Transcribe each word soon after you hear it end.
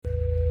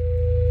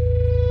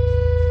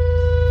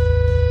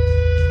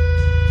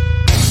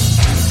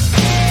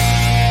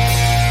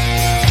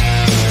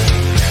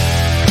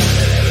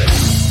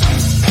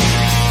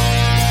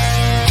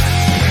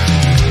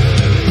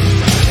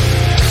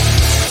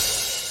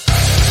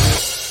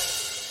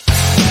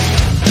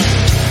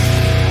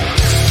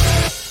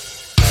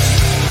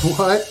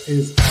What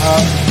is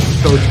up,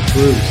 Coach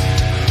Bruce?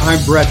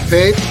 I'm Brett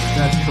Pape.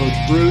 That's Coach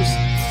Bruce.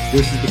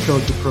 This is the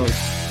Coach Approach.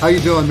 How you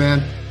doing,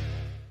 man?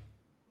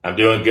 I'm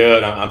doing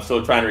good. I'm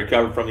still trying to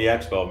recover from the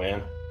Expo,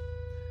 man.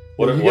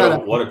 What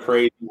a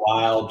crazy,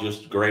 wild,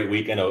 just great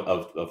weekend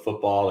of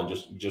football and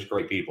just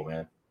great people,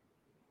 man.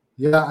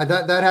 Yeah,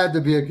 that had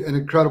to be an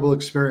incredible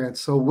experience.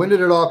 So when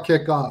did it all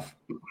kick off?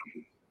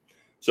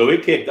 So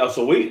it kicked off.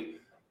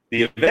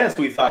 The events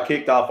we thought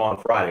kicked off on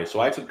Friday. So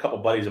I took a couple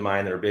buddies of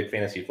mine that are big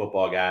fantasy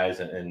football guys,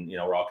 and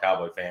we're all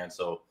Cowboy fans.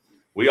 So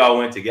we all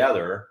went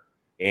together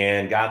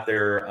and got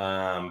there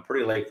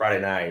pretty late Friday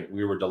night.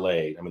 We were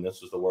delayed. I mean,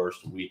 this was the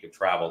worst week of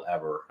travel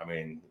ever. I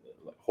mean,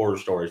 horror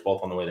stories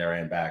both on the way there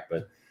and back.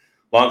 But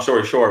long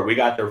story short, we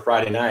got there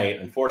Friday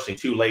night. Unfortunately,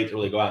 too late to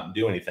really go out and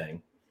do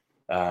anything.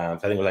 So I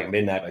think it was like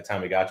midnight by the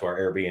time we got to our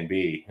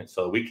Airbnb. And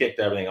so we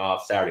kicked everything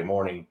off Saturday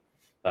morning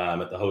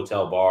at the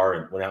hotel bar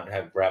and went out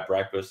and grabbed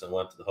breakfast and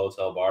went to the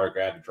hotel bar,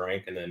 grabbed a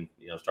drink, and then,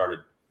 started,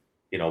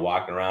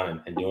 walking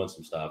around and doing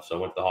some stuff. So I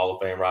went to the Hall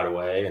of Fame right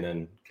away and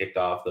then kicked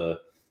off the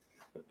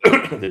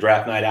the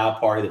draft night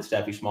out party that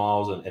Steffi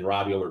Smalls and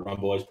Robbie over at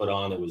Run Boys put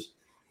on. It was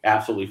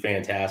absolutely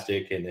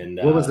fantastic. And then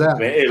what was that?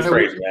 It was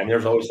crazy, man.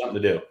 There's always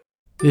something to do.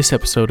 This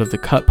episode of the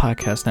Cut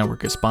Podcast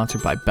Network is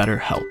sponsored by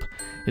BetterHelp.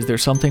 Is there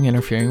something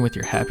interfering with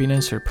your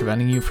happiness or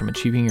preventing you from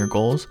achieving your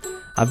goals?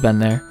 I've been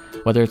there.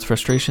 Whether it's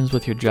frustrations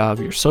with your job,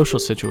 your social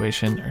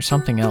situation, or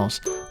something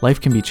else,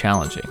 life can be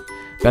challenging.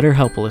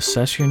 BetterHelp will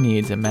assess your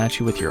needs and match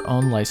you with your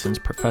own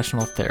licensed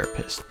professional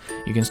therapist.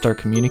 You can start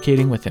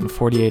communicating within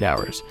 48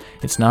 hours.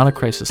 It's not a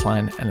crisis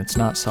line and it's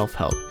not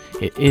self-help.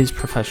 It is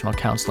professional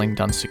counseling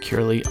done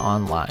securely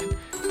online.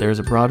 There is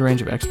a broad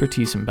range of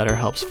expertise in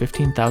BetterHelp's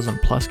 15,000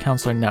 plus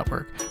counselor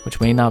network,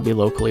 which may not be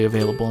locally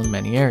available in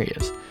many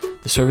areas.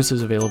 The service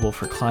is available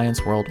for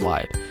clients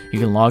worldwide. You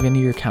can log into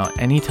your account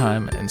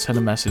anytime and send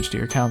a message to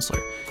your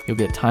counselor. You'll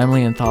get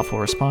timely and thoughtful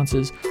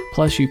responses,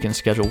 plus you can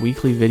schedule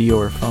weekly video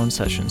or phone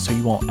sessions so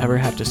you won't ever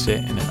have to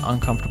sit in an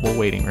uncomfortable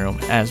waiting room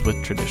as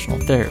with traditional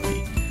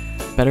therapy.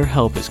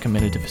 BetterHelp is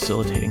committed to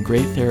facilitating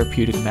great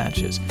therapeutic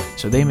matches,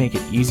 so they make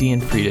it easy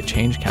and free to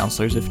change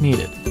counselors if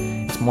needed.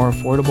 It's more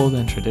affordable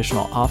than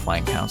traditional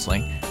offline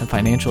counseling, and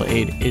financial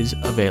aid is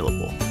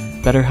available.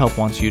 BetterHelp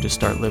wants you to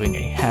start living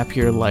a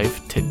happier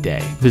life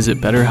today.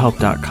 Visit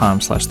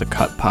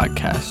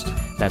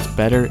BetterHelp.com/thecutpodcast. That's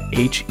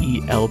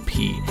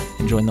BetterHelp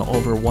and join the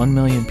over 1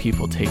 million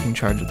people taking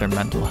charge of their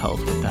mental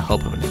health with the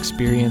help of an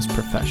experienced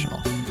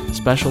professional.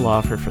 Special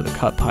offer for the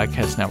Cut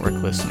Podcast Network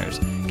listeners.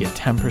 Get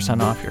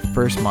 10% off your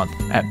first month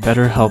at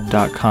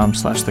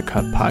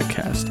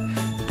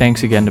BetterHelp.com/thecutpodcast.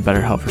 Thanks again to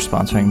BetterHelp for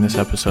sponsoring this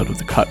episode of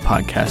the Cut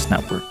Podcast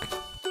Network.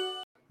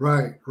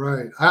 Right.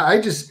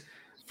 I just,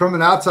 from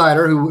an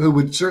outsider who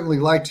would certainly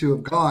like to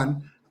have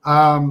gone,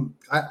 I'm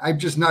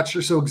just not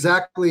sure. So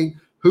exactly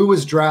who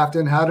was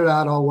drafted, how did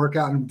that all work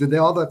out, and did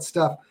all that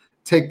stuff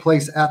take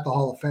place at the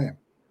Hall of Fame?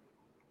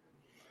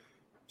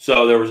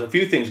 So there was a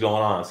few things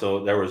going on.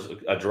 So there was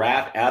a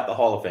draft at the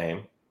Hall of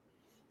Fame,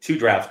 2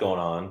 drafts going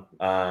on.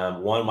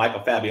 One,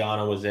 Michael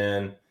Fabiano was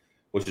in,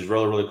 which is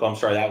really, really cool. I'm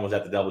sorry, that one was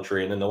at the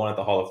DoubleTree. And then the one at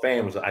the Hall of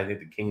Fame was, I think,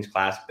 the King's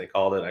Classic, they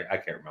called it. I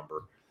can't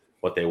remember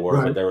what they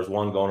were, but there was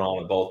one going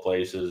on in both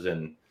places.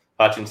 And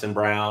Hutchinson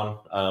Brown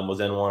was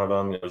in one of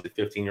them. It was a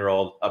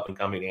 15-year-old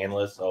up-and-coming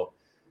analyst. So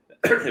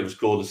it was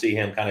cool to see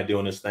him kind of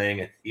doing his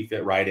thing. And he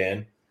fit right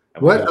in.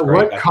 And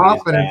what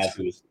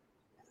confidence?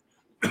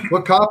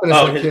 What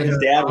confidence? His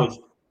dad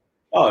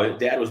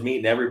was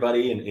meeting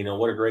everybody, and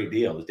what a great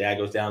deal. His dad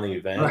goes down the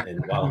event, right.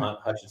 And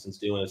while Hutchinson's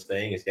doing his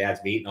thing, his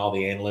dad's meeting all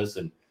the analysts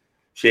and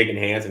shaking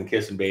hands and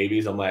kissing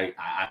babies. I'm like,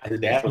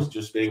 his dad was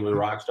just big with a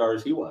rock star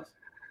as he was.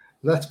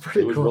 That's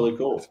pretty cool. It was really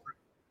cool.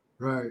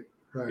 Right.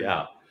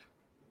 Yeah.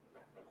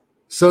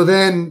 So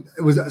then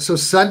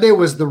Sunday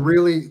was the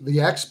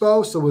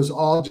Expo. So it was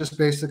all just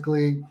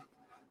basically,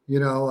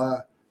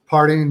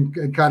 partying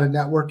and kind of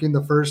networking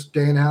the first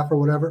day and a half or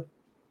whatever.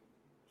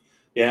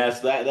 Yeah,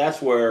 so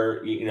that's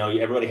where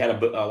everybody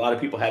had a lot of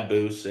people had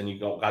booths, and you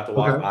got to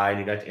walk by, and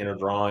you got to enter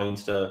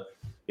drawings to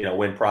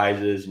win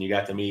prizes, and you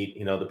got to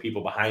meet the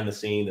people behind the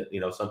scene that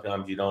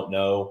sometimes you don't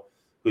know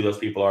who those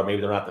people are.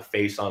 Maybe they're not the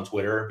face on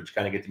Twitter, but you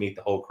kind of get to meet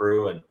the whole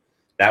crew, and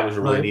that was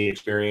a really neat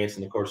experience.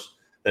 And of course,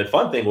 the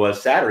fun thing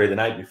was Saturday, the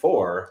night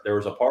before, there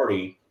was a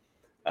party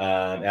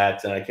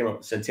at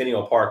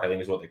Centennial Park, I think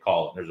is what they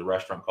call it. There's a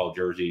restaurant called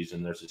Jersey's,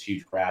 and there's this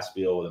huge grass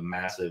field with a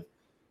massive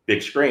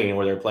big screen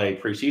where they're playing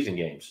preseason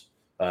games.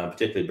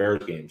 Particularly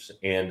Bears games.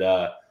 And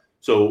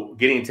so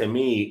getting to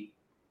meet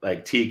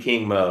like T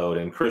King Mode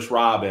and Chris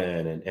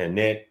Robin and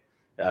Nick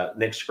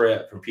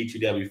Script from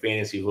P2W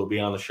Fantasy, who will be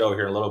on the show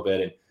here in a little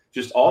bit, and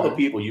just all the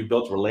people you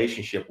built a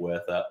relationship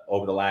with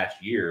over the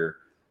last year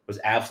was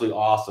absolutely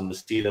awesome to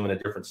see them in a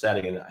different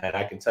setting. And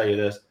I can tell you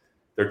this,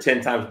 they're 10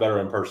 times better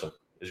in person.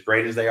 As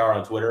great as they are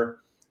on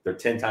Twitter, they're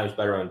 10 times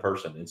better in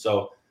person. And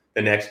so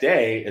the next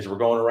day, as we're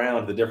going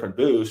around the different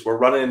booths, we're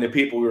running into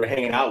people we were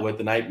hanging out with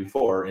the night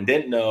before and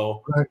didn't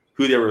know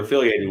who they were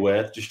affiliated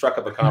with, just struck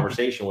up a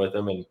conversation with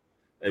them. And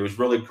it was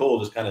really cool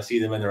to just kind of see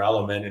them in their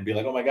element and be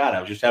like, oh my God, I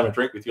was just having a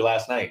drink with you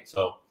last night.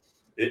 So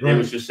it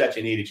was just such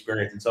a neat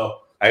experience. And so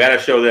I got to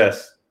show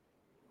this.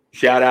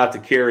 Shout out to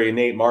Kerry and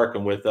Nate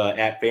Markham with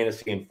at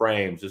Fantasy and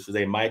Frames. This is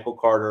a Michael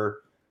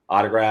Carter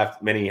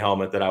autographed mini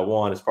helmet that I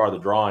won as part of the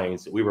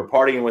drawings. We were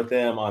partying with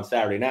them on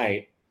Saturday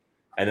night.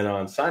 And then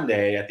on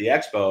Sunday at the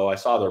Expo, I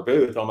saw their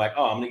booth. I'm like,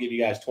 I'm going to give you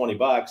guys $20.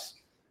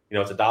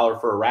 It's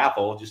 $1 for a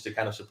raffle just to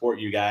kind of support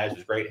you guys. It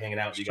was great hanging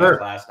out with you guys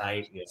last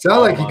night.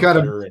 Sound like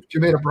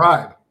you made a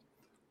bribe.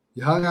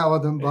 You hung out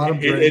with them, bought them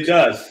drinks. It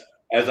does.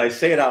 As I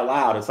say it out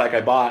loud, it's like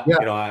I bought,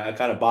 I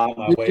kind of bought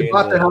my way. You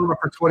bought the helmet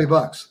for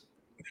 $20.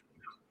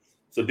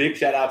 So big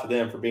shout out to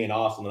them for being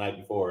awesome the night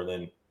before. And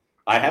then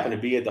I happened to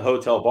be at the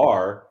hotel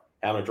bar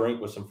having a drink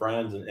with some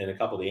friends and a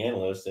couple of the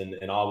analysts.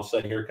 And all of a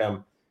sudden here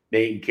come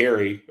Nate and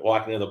Kerry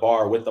walking into the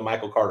bar with the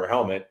Michael Carter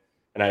helmet.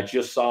 And I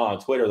just saw on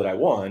Twitter that I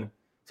won.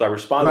 So I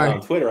responded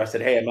on Twitter. I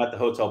said, hey, I'm at the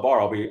hotel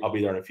bar. I'll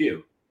be there in a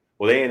few.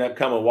 Well, they ended up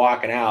coming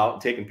walking out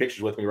and taking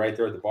pictures with me right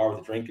there at the bar with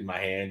a drink in my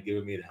hand,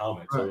 giving me the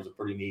helmet. So it was a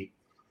pretty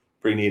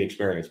neat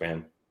experience,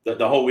 man.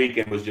 The whole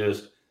weekend was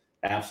just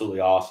absolutely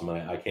awesome.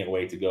 And I can't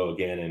wait to go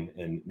again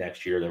and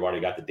next year. They've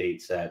already got the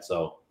date set.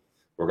 So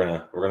we're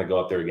gonna go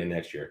up there again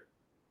next year.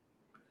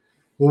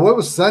 Well, what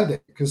was Sunday?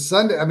 Because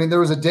Sunday, I mean, there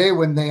was a day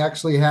when they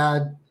actually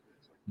had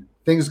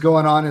things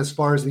going on as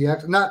far as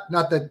not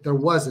that there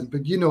wasn't,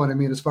 but you know what I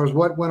mean, as far as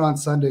what went on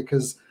Sunday,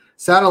 because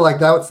sounded like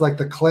that was like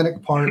the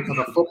clinic part of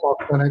a football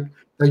clinic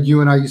that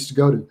you and I used to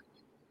go to.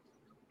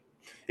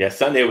 Yeah,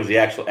 Sunday was the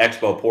actual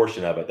expo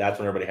portion of it. That's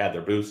when everybody had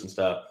their booths and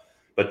stuff.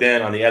 But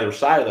then on the other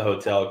side of the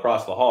hotel,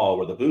 across the hall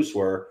where the booths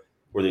were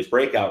these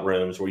breakout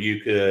rooms where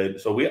you could.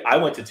 So I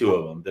went to 2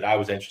 of them that I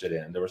was interested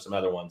in. There were some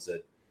other ones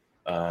that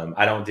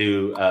I don't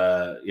do,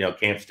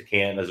 camps to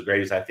camp as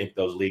great as I think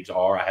those leagues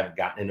are. I haven't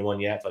gotten into one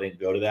yet, so I didn't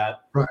go to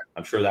that. Right.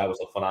 I'm sure that was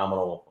a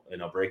phenomenal,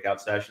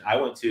 breakout session. I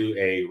went to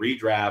a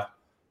redraft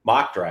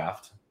mock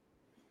draft,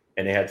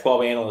 and they had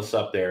 12 analysts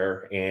up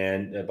there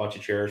and a bunch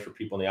of chairs for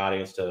people in the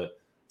audience to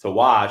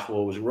watch.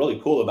 What was really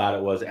cool about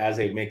it was as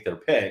they make their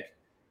pick,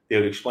 they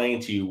would explain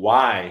to you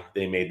why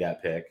they made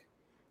that pick.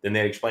 Then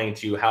they'd explain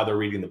to you how they're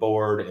reading the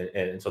board.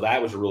 And so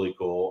that was really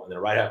cool. And then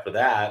right after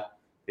that,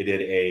 they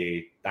did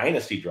a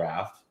dynasty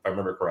draft, if I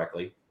remember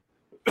correctly,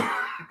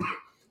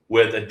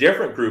 with a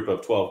different group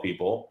of 12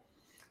 people.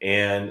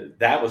 And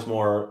that was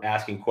more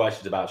asking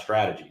questions about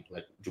strategy.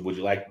 Like, do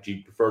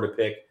you prefer to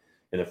pick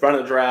in the front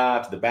of the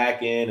draft, the back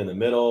end, in the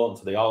middle? And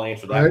so they all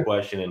answered that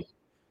question. And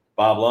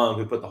Bob Lung,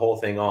 who put the whole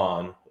thing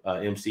on,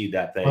 emceed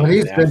that thing. Well,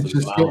 he's been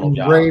just getting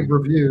rave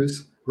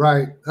reviews.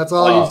 Right. That's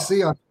all you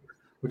see on,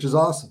 which is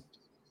awesome.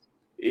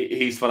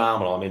 He's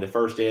phenomenal. I mean, the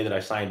first day that I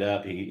signed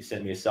up, he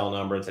sent me a cell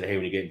number and said, hey,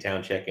 when you get in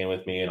town, check in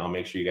with me and I'll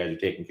make sure you guys are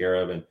taken care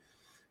of. And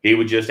he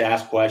would just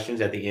ask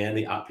questions at the end.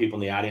 The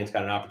people in the audience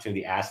got an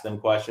opportunity to ask them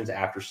questions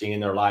after seeing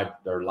their live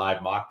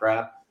mock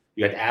draft.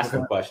 You had to ask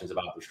them questions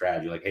about their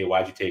strategy. Like, hey,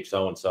 why'd you take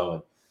so-and-so?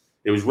 And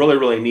it was really,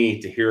 really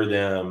neat to hear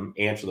them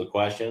answer the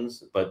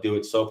questions, but do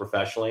it so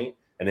professionally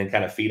and then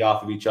kind of feed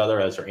off of each other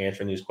as they're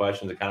answering these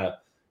questions and kind of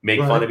make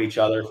fun of each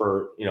other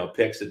for,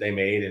 picks that they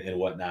made and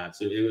whatnot.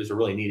 So it was a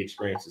really neat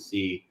experience to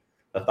see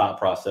the thought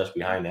process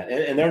behind that.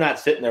 And they're not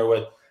sitting there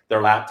with their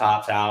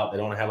laptops out. They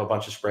don't have a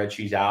bunch of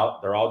spreadsheets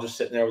out. They're all just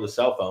sitting there with a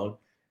cell phone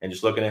and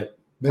just looking at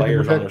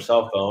players on their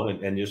cell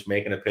phone and just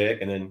making a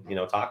pick and then,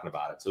 talking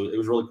about it. So it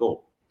was really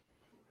cool.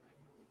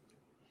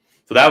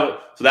 So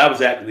that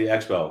was at the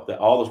Expo.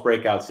 All those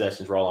breakout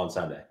sessions were all on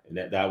Sunday. And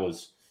that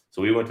was,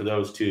 so we went to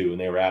those 2 and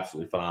they were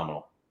absolutely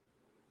phenomenal.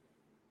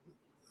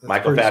 That's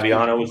Michael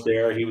Fabiano was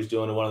there. He was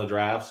doing one of the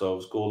drafts. So it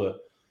was cool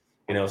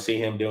to, see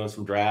him doing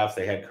some drafts.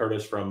 They had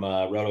Curtis from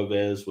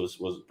RotoViz was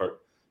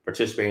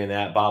participating in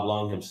that. Bob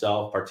Lung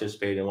himself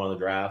participated in one of the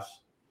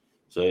drafts.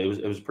 So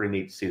it was pretty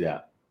neat to see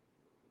that.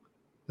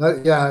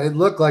 It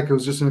looked like it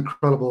was just an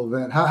incredible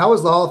event. How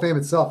was the Hall of Fame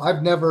itself?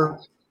 I've never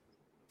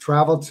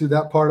traveled to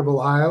that part of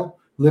Ohio.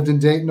 Lived in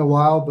Dayton a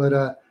while,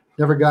 but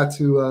never got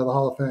to the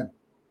Hall of Fame.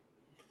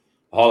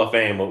 Hall of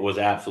Fame was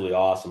absolutely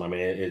awesome. I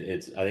mean,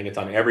 I think it's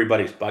on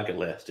everybody's bucket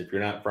list. If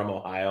you're not from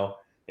Ohio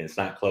and it's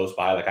not close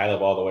by, like I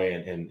live all the way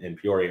in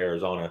Peoria,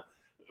 Arizona,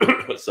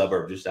 a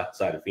suburb just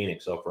outside of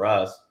Phoenix. So for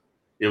us,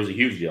 it was a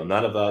huge deal.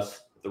 None of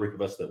us, the 3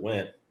 of us that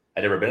went,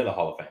 had ever been to the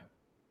Hall of Fame.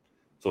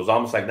 So it was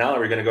almost like, not only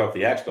are we going to go up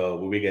the Expo,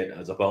 but we get,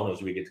 as a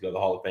bonus, we get to go to the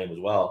Hall of Fame as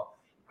well.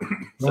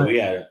 So we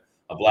had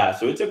a blast.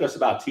 So it took us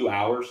about 2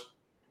 hours,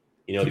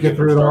 to get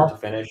from start to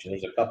finish. And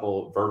there's a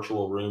couple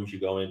virtual rooms you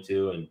go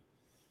into, and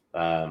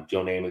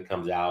Joe Namath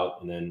comes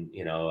out, and then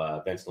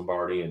Vince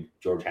Lombardi and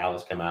George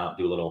Halas come out and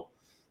do a little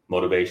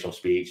motivational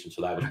speech, and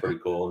so that was pretty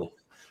cool. And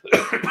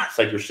it's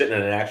like you're sitting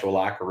in an actual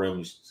locker room,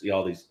 you see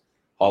all these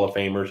Hall of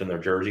Famers in their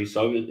jerseys.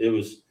 So it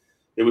was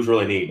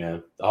really neat,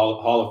 man. The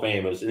Hall of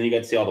Fame was, and then you got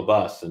to see all the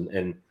busts,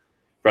 and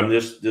from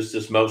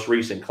this most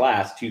recent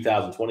class,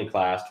 2020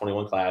 class,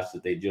 21 class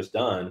that they just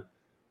done,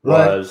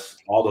 was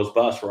all those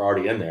busts were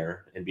already in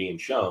there and being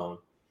shown.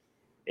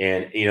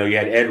 And, you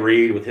had Ed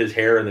Reed with his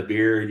hair and the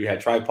beard. You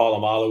had Tri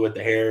Polamalu with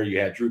the hair. You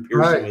had Drew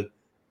Pearson with,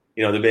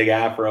 the big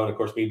afro. And, of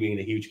course, me being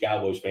a huge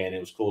Cowboys fan, it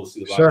was cool to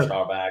see the Rock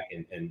Star back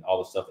and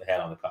all the stuff they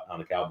had on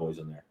the Cowboys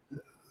in there.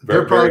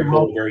 Very, very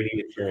cool, very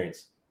neat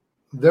experience.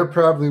 They're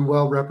probably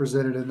well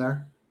represented in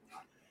there.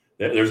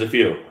 There's a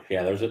few.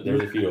 Yeah, there's a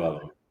few of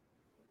them.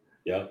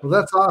 Yeah. Well,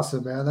 that's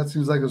awesome, man. That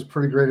seems like it was a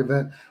pretty great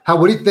event.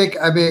 What do you think?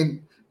 I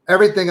mean,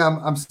 everything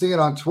I'm seeing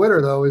on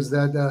Twitter though is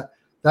that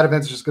that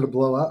event's just going to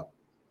blow up.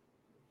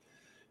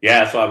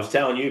 Yeah. So I was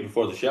telling you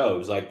before the show, it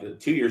was like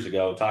 2 years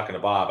ago, talking to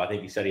Bob. I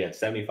think he said he had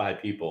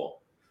 75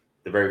 people.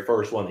 The very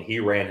first one that he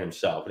ran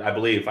himself. I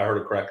believe, if I heard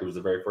it correctly, it was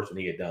the very first one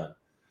he had done.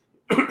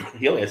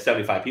 He only had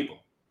 75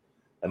 people,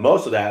 and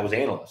most of that was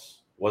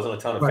analysts. It wasn't a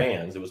ton of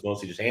fans. It was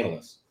mostly just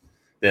analysts.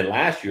 Then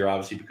last year,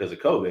 obviously because of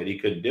COVID, he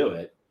couldn't do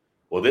it.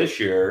 Well, this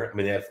year, I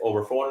mean, they have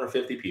over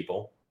 450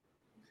 people.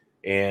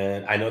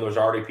 And I know there's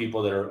already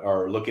people that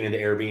are looking into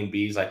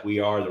Airbnbs like we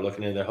are. They're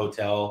looking into the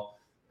hotel.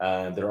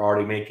 They're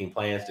already making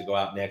plans to go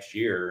out next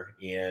year.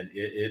 And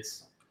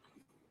it's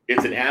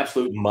an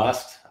absolute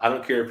must. I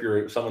don't care if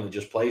you're someone that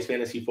just plays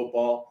fantasy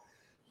football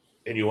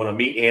and you want to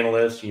meet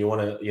analysts and you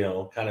want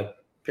to, kind of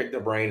pick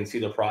their brain and see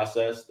the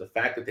process. The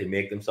fact that they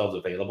make themselves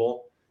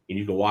available and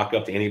you can walk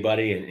up to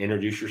anybody and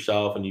introduce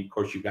yourself. And of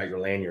course, you've got your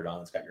lanyard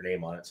on. It's got your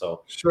name on it.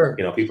 So, sure,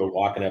 people are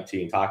walking up to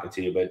you and talking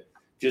to you. But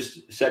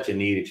just such a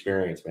neat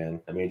experience,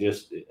 man. I mean,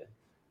 just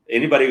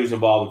anybody who's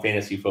involved in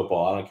fantasy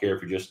football, I don't care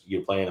if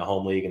you're playing a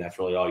home league and that's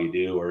really all you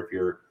do, or if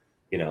you're,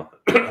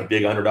 a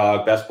big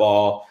underdog, best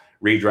ball,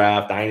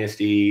 redraft,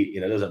 dynasty,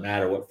 it doesn't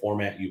matter what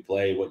format you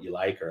play, what you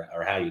like,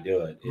 or how you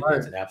do it.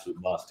 It's an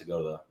absolute must to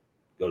go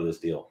to this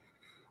deal.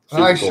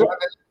 Cool.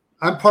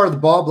 I'm part of the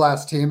Ball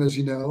Blast team, as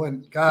you know,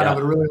 and God, I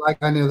would really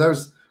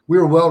we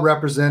were well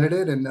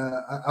represented, and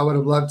I would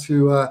have loved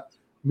to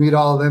meet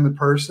all of them in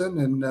person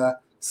and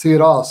see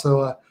it all.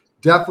 So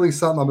definitely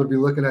something I'm going to be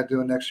looking at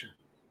doing next year.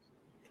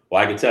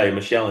 Well, I can tell you,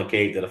 Michelle and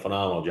Kate did a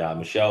phenomenal job.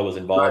 Michelle was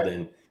involved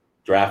in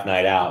Draft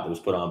Night Out that was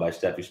put on by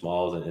Steffi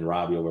Smalls and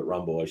Robbie over at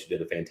Rumboy. She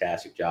did a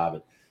fantastic job.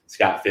 And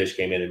Scott Fish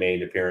came in and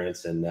made an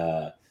appearance, and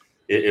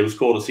it was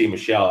cool to see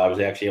Michelle. I was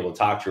actually able to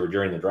talk to her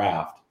during the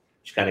draft.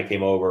 She kind of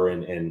came over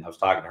and I was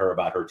talking to her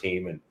about her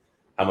team and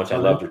how much I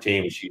loved her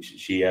team. And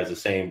she has the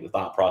same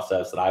thought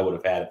process that I would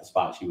have had at the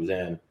spot she was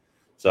in.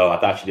 So I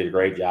thought she did a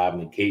great job.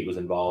 And then Kate was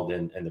involved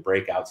in the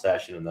breakout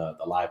session and the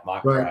live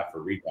mock draft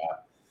or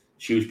redraft.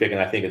 She was picking,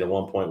 I think, at the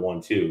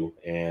 1.12.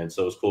 And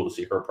so it was cool to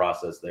see her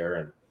process there.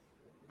 And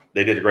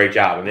they did a great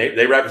job. And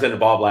they represented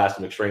Ball Blast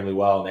extremely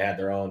well. And they had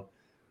their own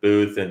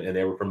booth and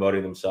they were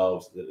promoting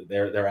themselves.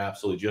 They're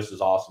absolutely just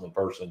as awesome in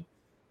person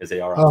as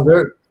they are on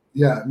Twitter.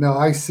 Yeah, no,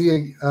 I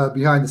see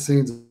behind the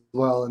scenes as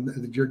well,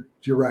 and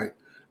you're right.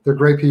 They're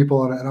great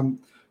people, and I'm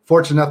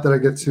fortunate enough that I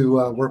get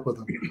to work with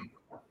them.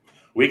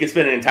 We could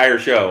spend an entire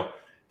show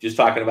just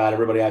talking about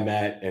everybody I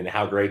met and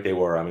how great they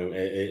were. I mean,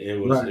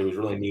 it was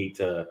really neat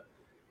to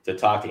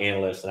talk to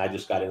analysts, and I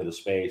just got into the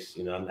space,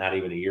 not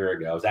even a year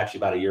ago. It was actually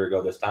about a year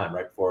ago this time,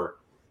 right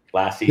before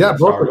last season. Yeah,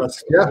 both of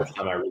us. The first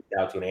time I reached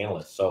out to an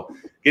analyst. So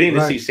getting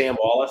to see Sam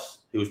Wallace,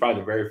 who was probably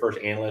the very first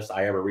analyst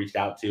I ever reached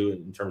out to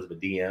in terms of a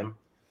DM.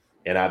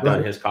 And I've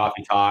done his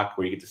coffee talk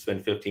where you get to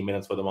spend 15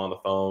 minutes with him on the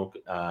phone,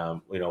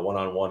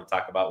 one-on-one to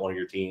talk about one of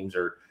your teams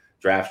or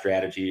draft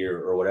strategy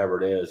or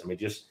whatever it is. I mean,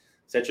 just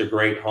such a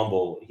great,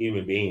 humble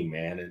human being,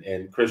 man.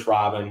 And Chris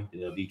Robin,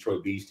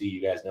 Detroit Beastie,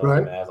 you guys know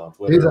him as on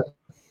Twitter.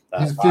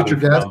 He's a future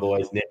guest.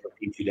 Boys, Nick from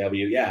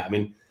PTW. Yeah, I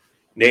mean,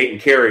 Nate and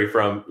Kerry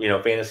from,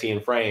 Fantasy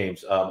and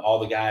Frames. All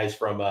the guys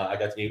from, I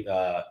got to meet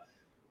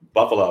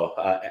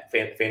Buffalo,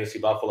 Fantasy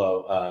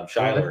Buffalo,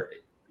 Schuyler.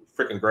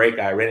 Freaking great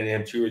guy. I ran into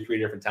him 2 or 3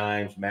 different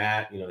times.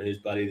 Matt, his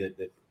buddy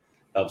that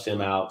helps him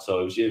out.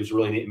 So it was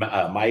really neat.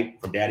 Mike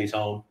from Daddy's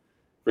Home,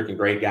 freaking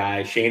great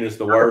guy. Shane is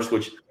the worst,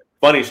 which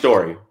funny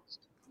story.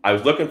 I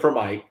was looking for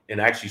Mike and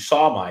actually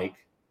saw Mike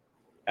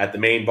at the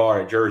main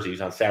bar at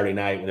Jersey's on Saturday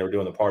night when they were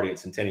doing the party at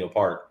Centennial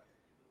Park.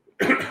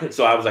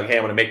 So I was like, hey,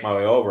 I'm going to make my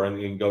way over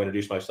and go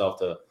introduce myself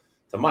to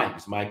Mike.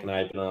 Because Mike and I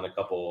have been on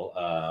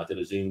did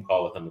a Zoom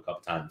call with him a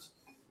couple times,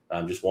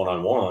 just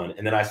one-on-one.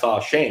 And then I saw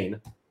Shane.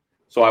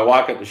 So I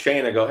walk up to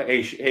Shane and I go,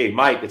 hey,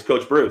 Mike, it's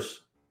Coach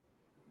Bruce.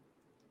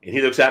 And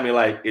he looks at me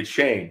like, it's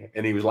Shane.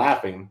 And he was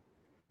laughing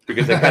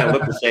because they kind of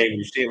look the same when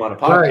you see him on a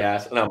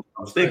podcast. And I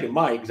was thinking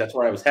Mike, because that's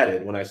where I was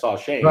headed when I saw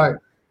Shane. And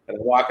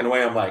I'm walking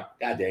away, I'm like,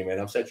 God damn it,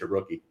 I'm such a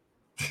rookie.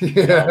 But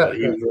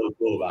he was really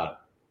cool about it.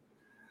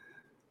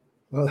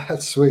 Well,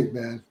 that's sweet,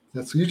 man.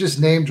 You just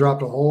name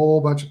dropped a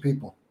whole bunch of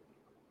people.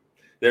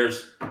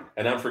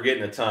 And I'm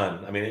forgetting a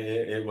ton. I mean,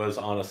 it was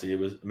honestly, it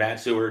was Matt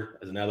Seward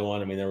as another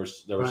one. I mean, there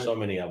were so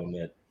many of them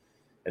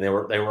and they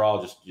were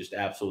all just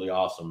absolutely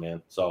awesome,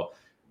 man. So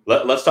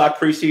let's talk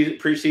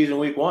preseason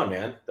week 1,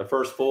 man. The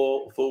first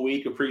full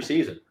week of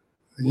preseason.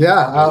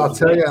 Yeah, I'll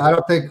tell you, I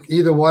don't think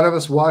either one of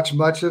us watched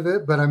much of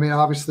it, but I mean,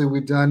 obviously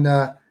we've done,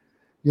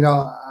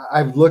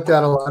 I've looked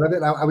at a lot of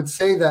it. I would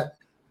say that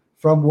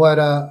from what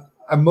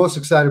I'm most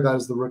excited about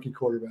is the rookie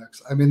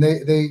quarterbacks. I mean,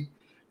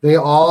 they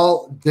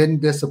all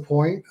didn't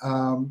disappoint.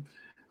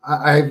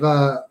 I've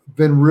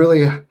been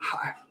really high,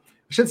 I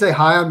shouldn't say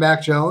high on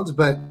Mac Jones,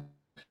 but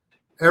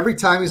every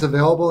time he's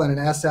available in an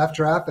SF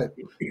draft at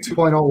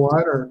 2.01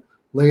 or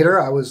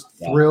later. I was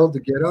thrilled to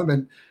get him,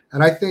 and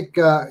I think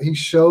he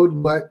showed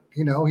what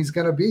he's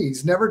going to be.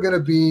 He's never going to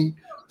be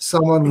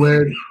someone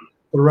with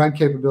the run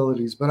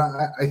capabilities, but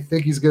I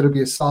think he's going to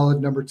be a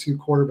solid number 2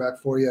 quarterback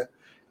for you.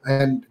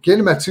 And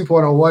getting him at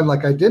 2.01,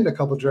 like I did in a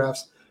couple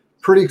drafts,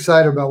 pretty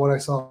excited about what I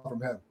saw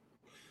from him.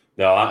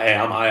 No,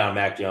 I'm high on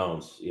Mac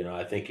Jones.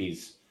 I think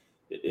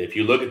if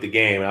you look at the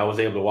game, and I was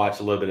able to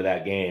watch a little bit of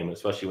that game,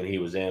 especially when he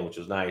was in, which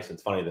was nice.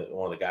 It's funny that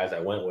one of the guys I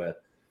went with,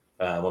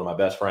 one of my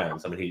best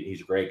friends, I mean,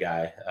 he's a great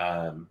guy.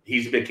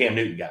 He's a big Cam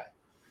Newton guy,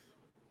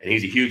 and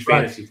he's a huge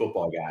fantasy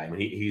football guy. I mean,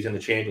 he's in the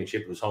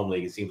championship of his home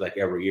league, it seems like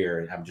every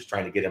year, and I'm just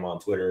trying to get him on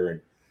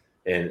Twitter,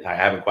 and I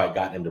haven't quite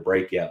gotten him to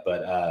break yet,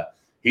 but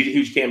he's a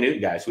huge Cam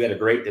Newton guy. So we had a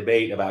great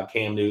debate about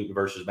Cam Newton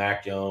versus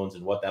Mac Jones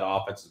and what that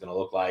offense is going to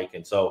look like.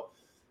 And so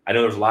I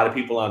know there's a lot of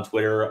people on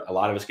Twitter. A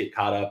lot of us get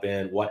caught up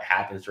in what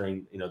happens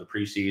during, the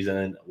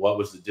preseason, what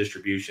was the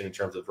distribution in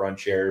terms of run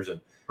shares, and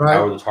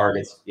how were the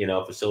targets,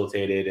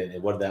 facilitated,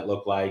 and what did that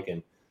look like?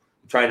 And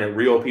trying to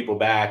reel people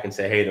back and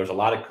say, hey, there's a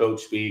lot of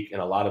coach speak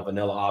and a lot of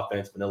vanilla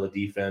offense, vanilla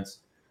defense.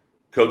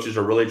 Coaches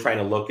are really trying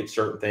to look at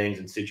certain things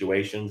and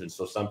situations. And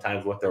so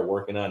sometimes what they're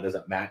working on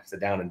doesn't match the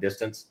down and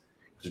distance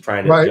because they're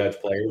trying to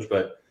judge players.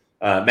 But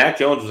Mac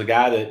Jones was a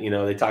guy that,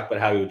 they talked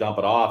about how he would dump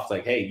it off. It's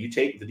like, hey, you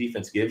take what the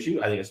defense gives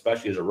you. I think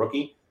especially as a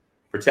rookie,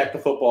 protect the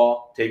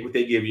football, take what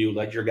they give you,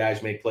 let your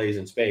guys make plays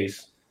in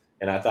space.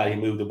 And I thought he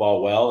moved the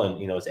ball well. And,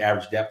 his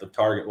average depth of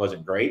target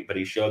wasn't great, but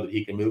he showed that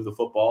he can move the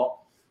football.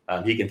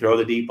 He can throw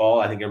the deep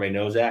ball. I think everybody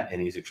knows that.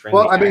 And he's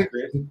extremely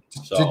accurate.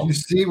 Did you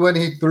see when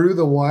he threw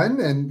the one?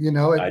 And,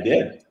 I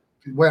did.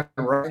 It went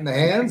right in the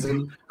hands.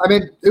 And,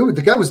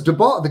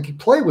 the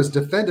play was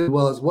defended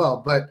well as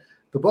well, but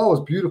the ball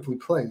was beautifully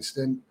placed.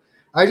 And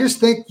I just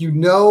think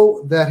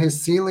that his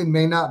ceiling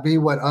may not be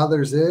what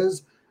others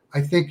is.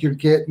 I think you're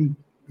getting,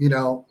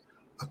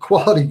 a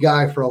quality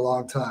guy for a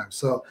long time.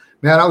 So,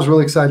 man, I was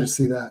really excited to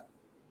see that.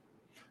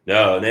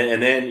 No,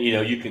 and then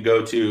you can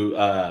go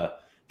to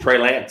Trey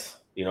Lance.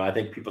 I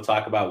think people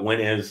talk about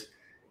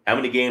how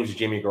many games does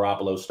Jimmy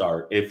Garoppolo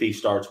start if he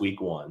starts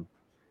week 1?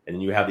 And then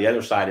you have the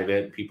other side of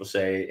it. People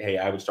say, hey,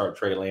 I would start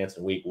Trey Lance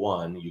in week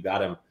 1. You got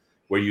him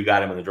where you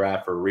got him in the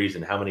draft for a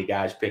reason. How many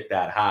guys pick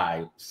that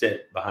high,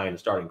 sit behind the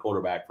starting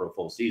quarterback for a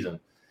full season?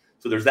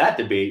 So there's that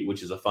debate,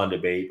 which is a fun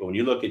debate. But when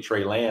you look at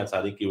Trey Lance,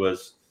 I think he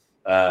was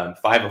 5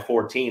 of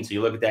 14. So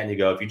you look at that and you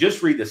go, if you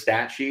just read the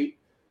stat sheet,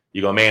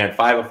 you go, man,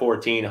 5 of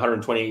 14,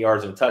 128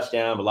 yards and a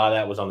touchdown. But a lot of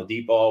that was on the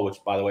deep ball,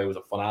 which, by the way, was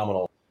a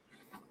phenomenal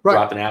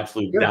dropped an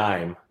absolute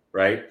dime,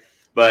 right?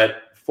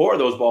 But 4 of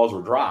those balls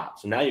were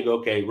dropped. So now you go,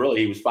 okay, really,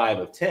 he was 5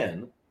 of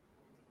 10,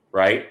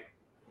 right?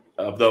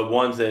 Of the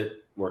ones that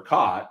were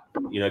caught,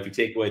 if you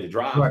take away the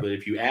drops. But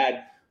if you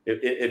add,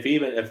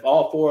 if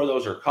all 4 of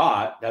those are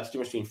caught, that's the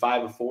difference between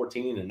 5 of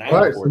 14 and 9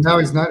 of 14. So now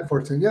he's 9 of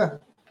 14,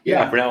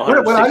 Yeah, for now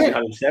 160,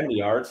 170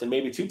 yards and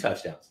maybe 2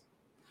 touchdowns.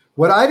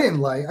 What I didn't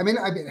like, I mean,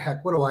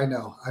 heck, what do I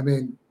know? I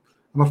mean,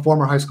 I'm a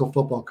former high school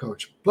football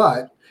coach,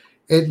 but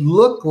it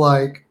looked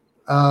like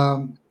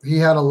he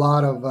had a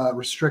lot of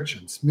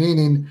restrictions,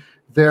 meaning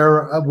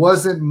there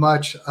wasn't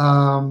much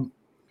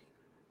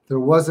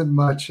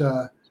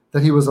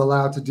that he was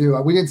allowed to do.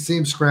 We didn't see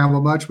him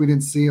scramble much. We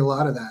didn't see a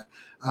lot of that.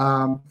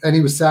 And he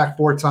was sacked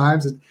 4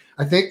 times. And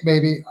I think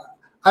maybe,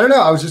 I don't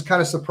know, I was just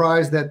kind of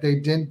surprised that they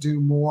didn't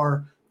do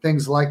more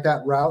things like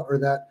that route or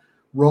that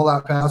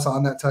rollout pass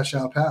on that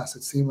touchdown pass.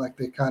 It seemed like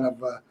they kind of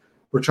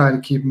were trying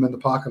to keep him in the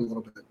pocket a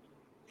little bit.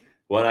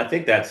 Well, and I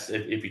think that's,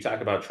 if you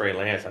talk about Trey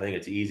Lance, I think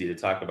it's easy to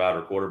talk about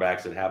our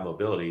quarterbacks that have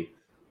mobility,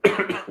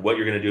 what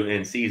you're going to do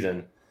in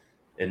season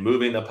and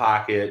moving the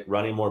pocket,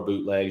 running more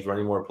bootlegs,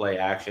 running more play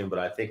action. But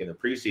I think in the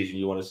preseason,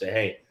 you want to say,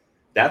 hey,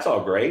 that's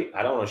all great.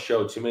 I don't want to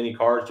show too many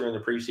cards during the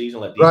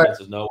preseason. Let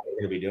defenses know what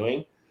we're going to be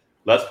doing.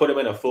 Let's put him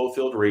in a full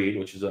field read,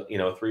 which is a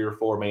 3 or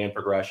 4 man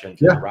progression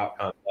route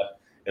concept.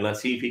 And let's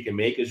see if he can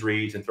make his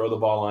reads and throw the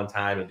ball on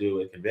time and do it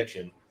with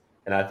conviction.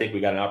 And I think we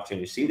got an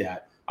opportunity to see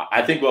that.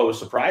 I think what was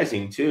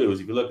surprising, too, is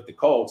if you look at the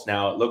Colts,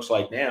 now it looks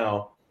like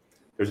now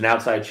there's an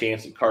outside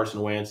chance that Carson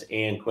Wentz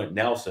and Quentin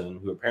Nelson,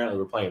 who apparently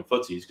were playing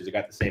footsies because they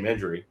got the same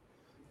injury.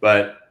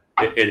 But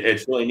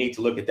it's really neat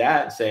to look at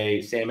that and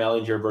say Sam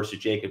Ehlinger versus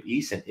Jacob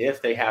Eason.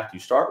 If they have to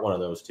start one of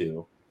those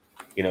two,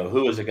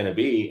 who is it going to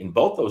be? And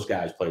both those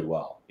guys played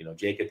well.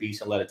 Jacob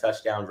Eason led a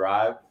touchdown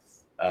drive.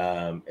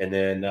 And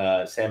then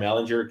Sam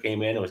Ehlinger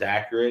came in and was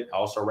accurate,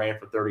 also ran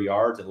for 30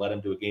 yards and led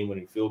him to a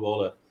game-winning field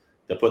goal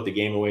to put the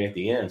game away at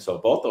the end. So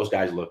both those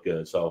guys look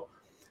good. So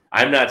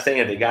I'm not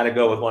saying they got to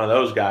go with one of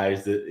those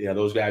guys that,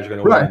 those guys are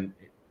going to win,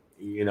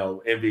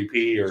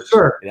 MVP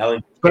or an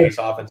Ehlinger's case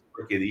offensive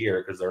rookie of the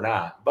year, because they're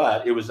not.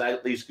 But it was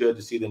at least good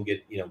to see them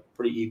get,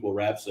 pretty equal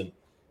reps and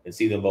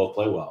see them both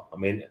play well. I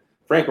mean,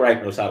 Frank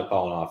Reich knows how to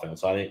call an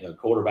offense. So I think a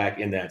quarterback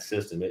in that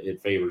system,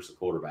 it favors the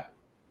quarterback.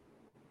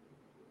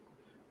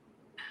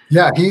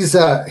 Yeah, he's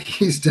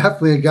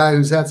definitely a guy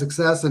who's had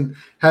success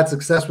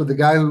with the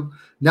guy who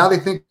now they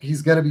think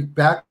he's going to be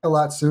back a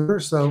lot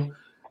sooner. So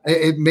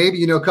it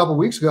maybe, a couple of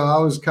weeks ago, I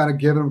was kind of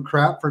giving him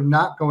crap for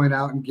not going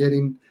out and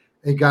getting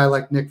a guy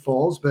like Nick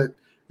Foles, but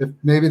if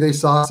maybe they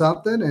saw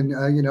something and,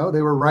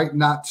 they were right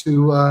not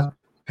to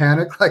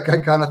panic like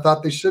I kind of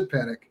thought they should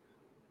panic.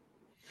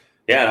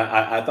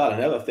 Yeah, I thought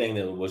another thing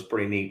that was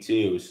pretty neat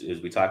too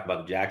is we talked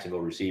about the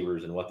Jacksonville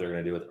receivers and what they're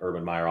going to do with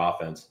Urban Meyer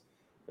offense.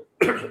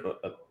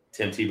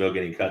 Tim Tebow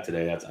getting cut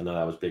today. I know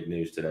that was big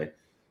news today.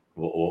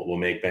 We'll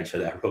make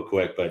mention of that real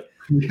quick. But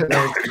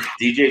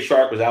DJ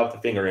Shark was out with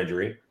a finger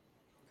injury,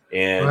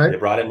 and They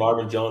brought in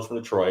Marvin Jones from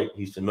Detroit.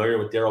 He's familiar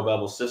with Darrell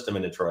Bevell's system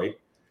in Detroit,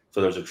 so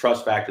there's a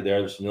trust factor there.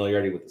 There's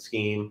familiarity with the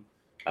scheme.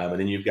 And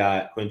then you've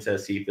got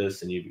Quintez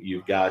Cephas, and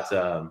you've got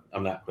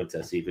I'm not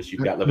Quintez Cephas.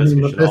 You've got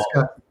Laviska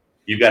Shenault.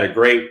 You've got a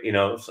great,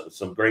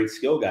 some great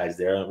skill guys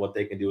there, and what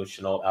they can do with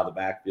Shenault out of the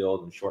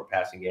backfield and short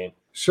passing game.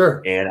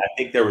 Sure. And I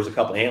think there was a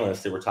couple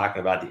analysts that were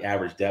talking about the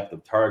average depth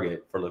of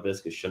target for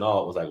Laviska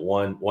Shenault was like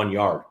one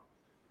yard.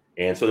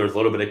 And so there's a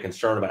little bit of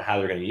concern about how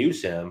they're going to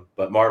use him.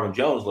 But Marvin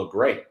Jones looked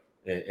great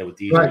and with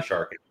DJ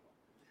Shark.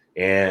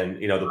 And,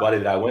 the buddy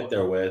that I went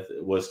there with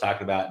was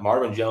talking about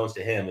Marvin Jones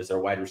to him as their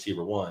wide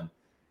receiver 1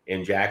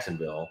 in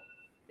Jacksonville.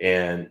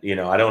 And,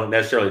 I don't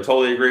necessarily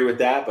totally agree with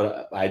that,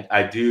 but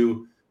I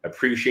do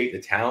appreciate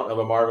the talent of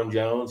a Marvin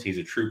Jones. He's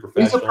a true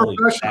professional.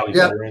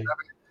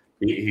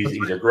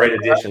 He's a great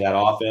addition to that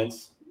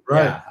offense.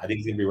 Right. Yeah, I think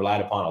he's going to be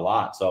relied upon a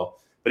lot. So,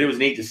 but it was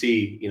neat to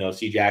see,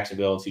 see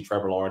Jacksonville and see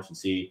Trevor Lawrence and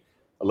see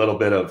a little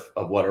bit of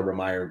what Urban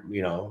Meyer,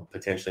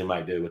 potentially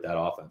might do with that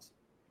offense.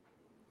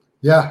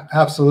 Yeah,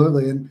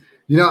 absolutely. And,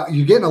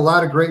 you're getting a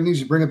lot of great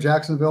news. You bring up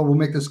Jacksonville. We'll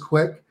make this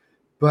quick.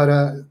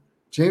 But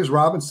James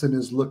Robinson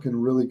is looking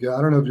really good.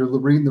 I don't know if you're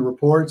reading the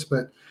reports,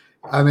 but,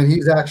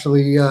 he's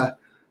actually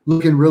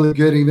looking really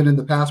good even in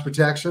the pass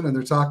protection. And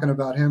they're talking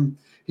about him.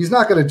 He's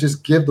not going to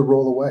just give the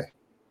role away.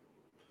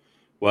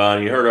 Well,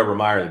 and you heard Urban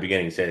Meyer at the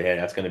beginning say, hey,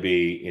 that's going to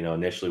be,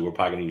 initially we're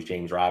probably going to use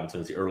James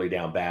Robinson as the early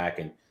down back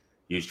and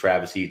use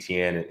Travis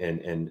Etienne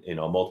and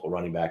multiple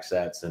running back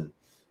sets and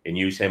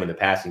use him in the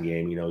passing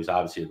game. He's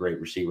obviously a great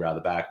receiver out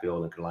of the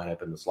backfield and can line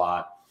up in the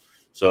slot.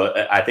 So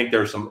I think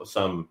there's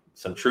some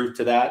truth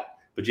to that.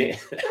 But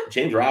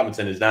James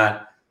Robinson is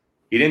not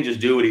 – he didn't just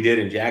do what he did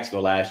in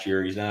Jacksonville last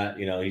year. He's not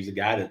 – he's a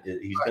guy that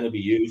he's going to be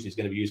used. He's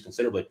going to be used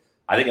considerably.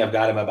 I think I've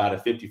got him about a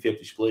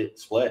 50-50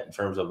 split in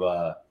terms of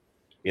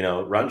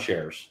run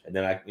shares. And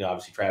then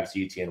obviously Travis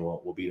Etienne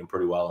will beat him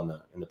pretty well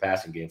in the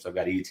passing game. So I've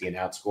got Etienne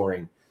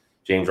outscoring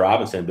James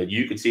Robinson. But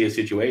you could see a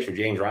situation where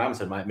James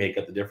Robinson might make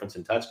up the difference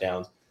in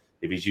touchdowns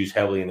if he's used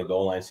heavily in the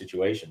goal line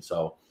situation.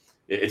 So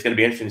it's going to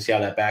be interesting to see how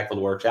that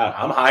backfield works out.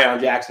 I'm high on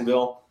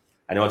Jacksonville.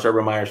 I know it's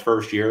Urban Meyer's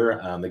first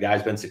year. The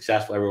guy's been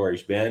successful everywhere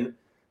he's been.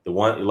 The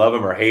one, you love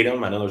him or hate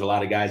him. I know there's a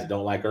lot of guys that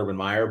don't like Urban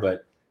Meyer,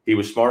 but he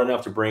was smart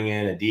enough to bring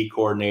in a D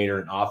coordinator,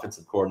 an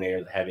offensive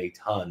coordinator that have a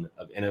ton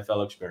of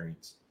NFL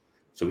experience.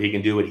 So he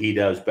can do what he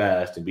does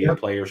best and be a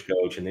player's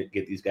coach and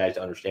get these guys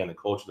to understand the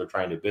culture they're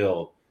trying to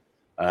build.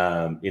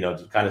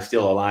 To kind of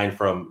steal a line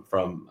from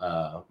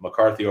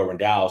McCarthy over in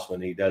Dallas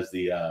when he does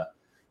the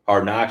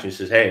Hard Knocks. He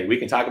says, hey, we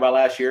can talk about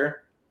last year.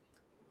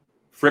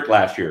 Frick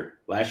last year.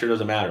 Last year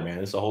doesn't matter, man.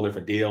 It's a whole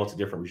different deal. It's a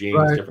different regime.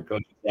 It's a different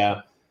coaching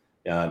staff.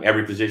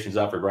 Every position's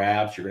up for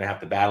grabs. You're going to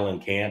have to battle in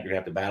camp. You're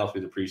going to have to battle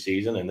through the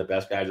preseason, and the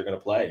best guys are going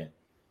to play.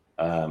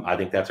 I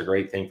think that's a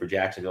great thing for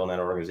Jacksonville and that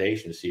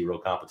organization to see real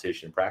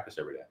competition in practice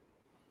every day.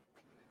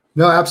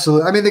 No,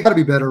 absolutely. They got to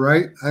be better,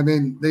 right?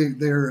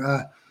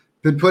 They're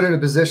been put in a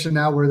position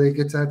now where they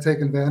get to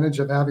take advantage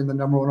of having the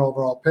number 1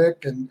 overall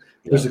pick, and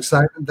there's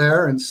excitement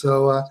there. And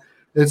so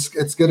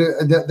it's good.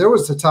 There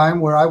was a time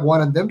where I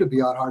wanted them to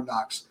be on Hard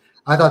Knocks.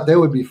 I thought they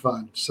would be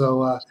fun.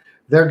 So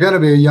they're going to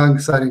be a young,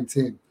 exciting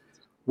team.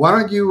 Why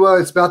don't you,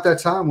 it's about that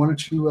time. Why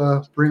don't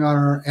you bring on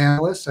our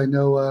analyst? I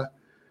know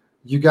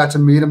you got to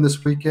meet him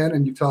this weekend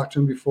and you talked to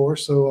him before.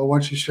 So why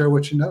don't you share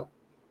what you know?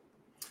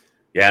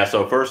 Yeah.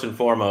 So first and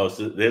foremost,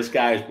 this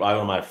guy is probably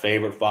one of my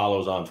favorite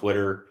follows on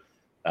Twitter.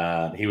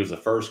 He was the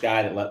first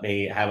guy that let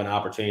me have an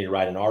opportunity to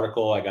write an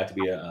article. I got to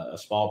be a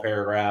small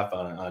paragraph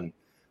on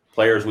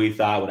players we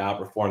thought would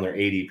outperform their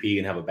ADP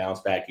and have a bounce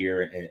back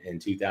year in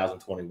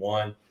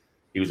 2021.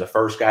 He was the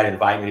first guy to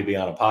invite me to be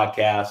on a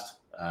podcast,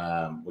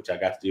 which I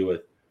got to do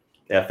with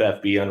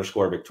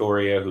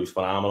FFB_Victoria, who's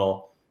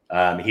phenomenal.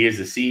 He is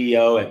the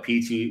CEO at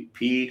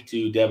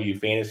P2W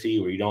Fantasy,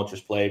 where you don't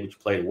just play, but you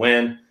play to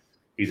win.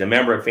 He's a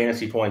member of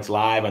Fantasy Points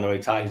Live. I know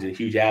he's a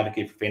huge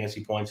advocate for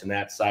Fantasy Points and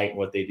that site and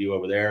what they do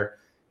over there.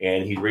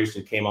 And he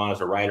recently came on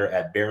as a writer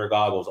at Bear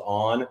Goggles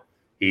On.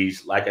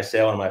 He's, like I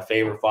said, one of my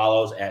favorite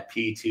follows at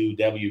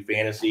P2W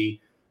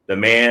Fantasy. The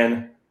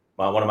man,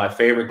 one of my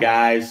favorite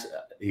guys.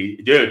 And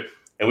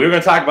we were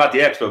going to talk about the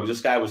Expo because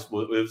this guy was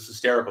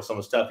hysterical, some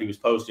of the stuff he was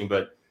posting.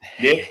 But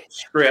Nick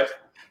Script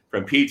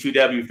from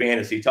P2W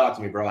Fantasy, talk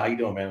to me, bro. How you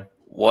doing, man?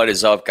 What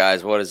is up,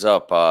 guys? What is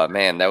up?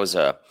 Man, that was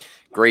a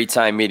great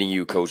time meeting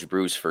you, Coach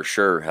Bruce, for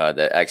sure.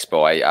 The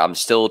Expo. I'm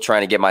still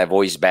trying to get my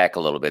voice back a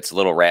little bit. It's a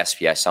little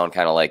raspy. I sound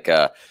kind of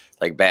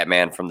like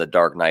Batman from The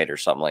Dark Knight or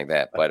something like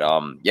that. But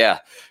yeah,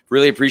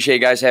 really appreciate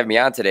you guys having me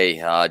on today.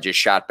 Just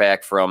shot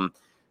back from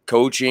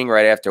coaching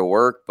right after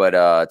work, but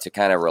to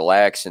kind of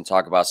relax and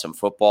talk about some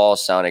football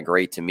sounded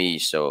great to me.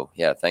 So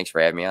yeah, thanks for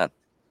having me on.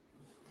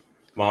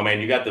 Come on,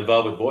 man. You got the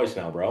velvet voice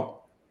now, bro.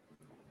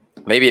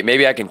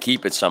 Maybe I can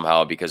keep it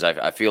somehow because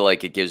I feel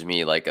like it gives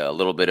me like a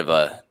little bit of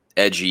a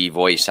edgy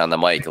voice on the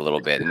mic a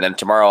little bit. And then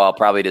tomorrow I'll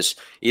probably just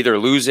either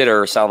lose it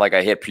or sound like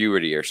I hit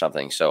puberty or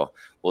something. So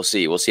we'll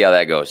see. We'll see how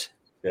that goes.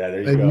 Yeah,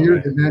 there you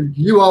go. And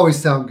you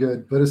always sound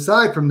good. But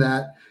aside from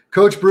that,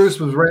 Coach Bruce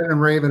was ranting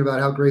and raving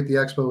about how great the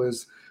Expo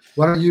is.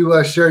 Why don't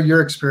you share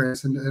your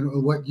experience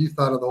and what you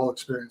thought of the whole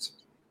experience?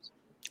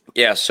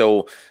 Yeah,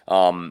 so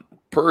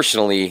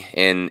personally,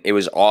 and it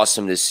was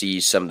awesome to see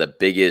some of the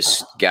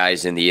biggest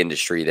guys in the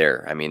industry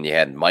there. I mean, you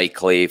had Mike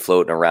Clay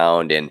floating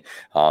around and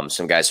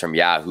some guys from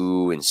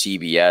Yahoo and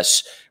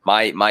CBS.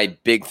 My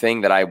big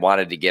thing that I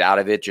wanted to get out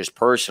of it just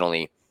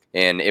personally,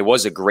 and it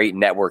was a great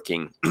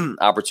networking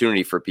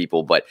opportunity for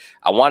people, but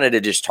I wanted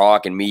to just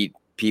talk and meet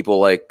people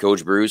like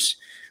Coach Bruce,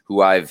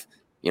 who I've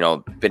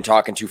been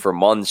talking to for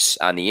months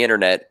on the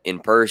internet in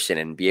person,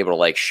 and be able to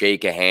like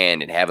shake a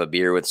hand and have a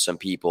beer with some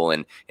people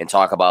and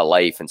talk about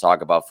life and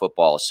talk about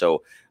football.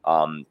 So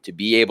to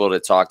be able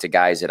to talk to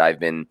guys that I've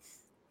been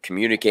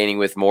communicating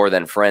with more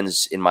than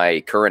friends in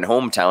my current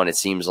hometown, it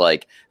seems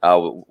like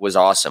was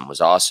awesome.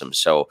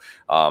 So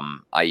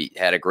I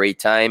had a great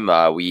time.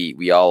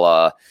 We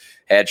all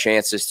had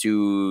chances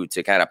to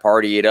kind of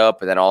party it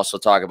up and then also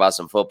talk about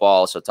some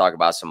football, also talk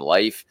about some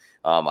life.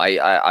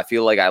 I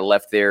feel like I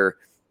left there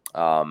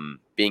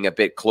being a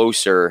bit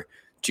closer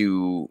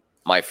to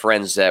my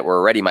friends that were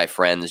already my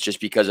friends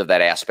just because of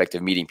that aspect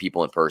of meeting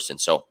people in person.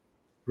 So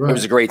It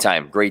was a great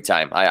time.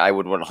 I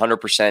would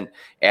 100%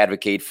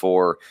 advocate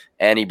for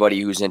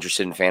anybody who's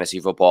interested in fantasy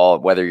football,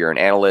 whether you're an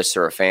analyst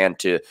or a fan,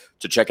 to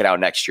check it out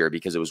next year,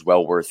 because it was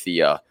well worth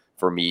the,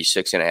 for me,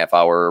 6.5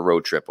 hour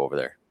road trip over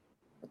there.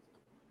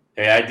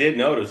 Hey, I did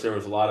notice there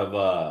was a lot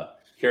of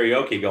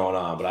karaoke going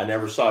on, but I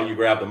never saw you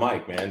grab the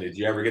mic, man. Did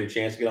you ever get a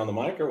chance to get on the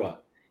mic or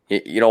what?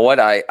 You know what?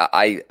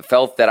 I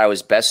felt that I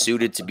was best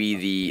suited to be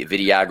the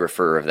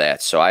videographer of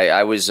that. So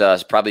I was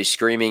probably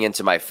screaming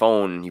into my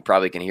phone. You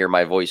probably can hear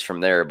my voice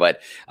from there.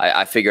 But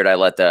I figured I'd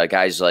let the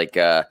guys like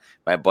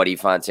my buddy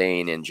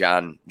Fontaine and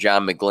John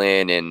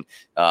McGlynn and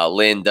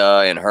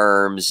Linda and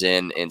Herms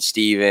and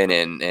Steven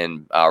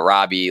and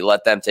Robbie,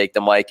 let them take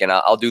the mic, and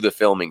I'll do the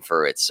filming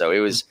for it. So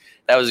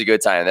that was a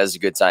good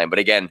time. But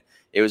again,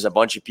 it was a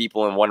bunch of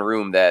people in one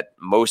room that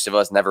most of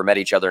us never met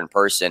each other in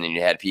person, and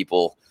you had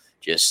people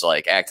just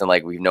like acting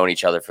like we've known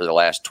each other for the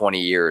last 20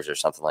 years or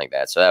something like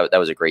that. So that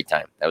was a great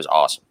time. That was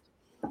awesome.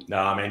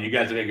 No, man, you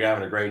guys are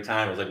having a great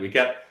time. It was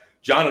like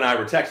John and I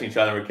were texting each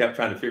other. We kept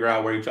trying to figure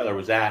out where each other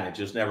was at, and it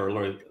just never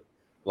really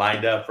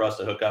lined up for us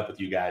to hook up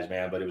with you guys,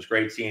 man. But it was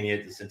great seeing you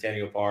at the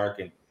Centennial Park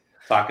and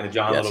talking to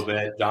John a little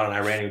bit. John and I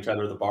ran into each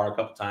other at the bar a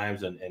couple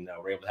times, and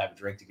we're able to have a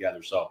drink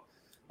together. So,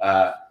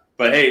 but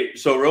hey,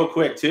 so real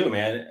quick too,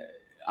 man,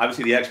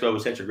 obviously the Expo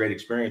was such a great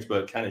experience,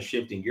 but kind of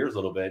shifting gears a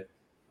little bit.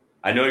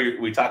 I know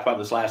we talked about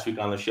this last week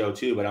on the show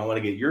too, but I want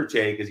to get your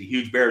take as a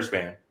huge Bears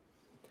fan.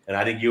 And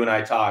I think you and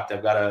I talked.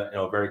 I've got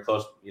a very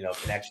close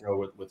connection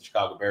with the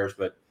Chicago Bears.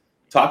 But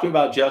talking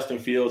about Justin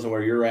Fields and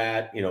where you're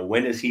at,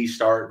 when does he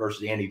start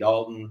versus Andy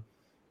Dalton?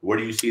 Where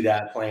do you see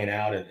that playing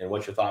out, and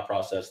what's your thought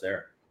process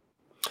there?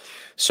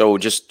 So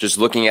just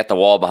looking at the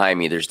wall behind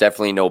me, there's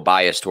definitely no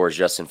bias towards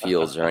Justin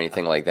Fields or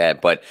anything like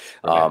that. But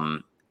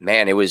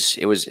man, it was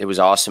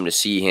awesome to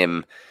see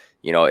him.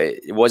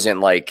 It wasn't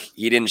like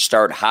he didn't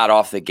start hot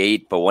off the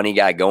gate, but when he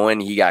got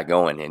going,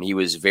 and he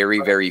was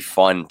very, very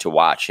fun to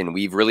watch. And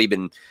we've really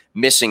been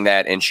missing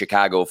that in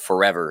Chicago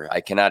forever.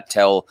 I cannot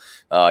tell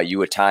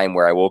you a time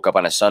where I woke up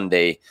on a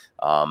Sunday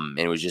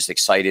and was just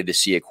excited to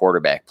see a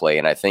quarterback play.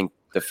 And I think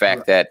the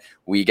fact that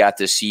we got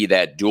to see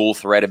that dual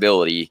threat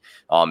ability,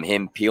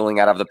 him peeling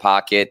out of the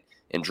pocket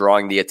and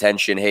drawing the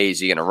attention. Hey,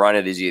 is he going to run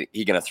it? Is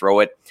he going to throw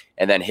it?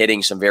 And then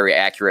hitting some very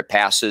accurate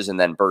passes and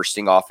then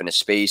bursting off into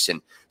space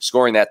and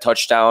scoring that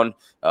touchdown.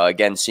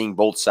 Again, seeing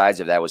both sides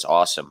of that was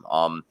awesome.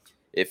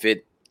 If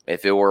it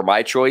were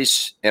my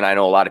choice, and I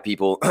know a lot of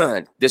people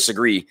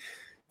disagree,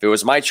 if it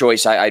was my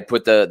choice, I'd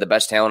put the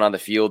best talent on the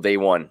field day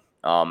one.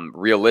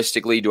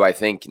 Realistically, do I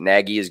think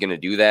Nagy is going to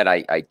do that?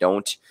 I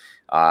don't.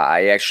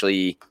 I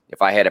actually,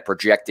 if I had to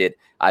project it,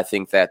 I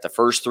think that the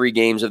first 3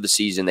 games of the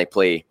season, they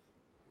play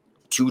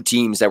 2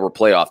 teams that were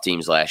playoff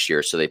teams last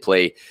year. So they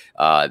play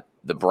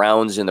the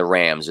Browns and the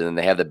Rams, and then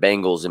they have the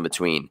Bengals in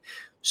between.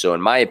 So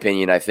in my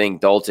opinion, I think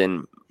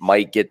Dalton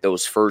might get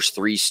those first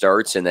 3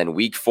 starts, and then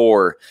week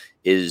 4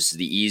 is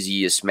the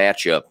easiest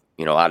matchup,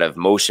 out of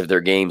most of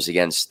their games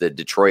against the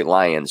Detroit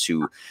Lions,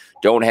 who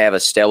don't have a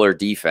stellar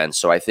defense.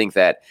 So I think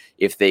that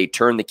if they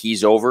turn the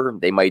keys over,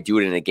 they might do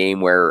it in a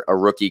game where a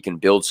rookie can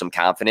build some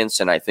confidence.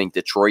 And I think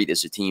Detroit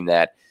is a team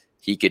that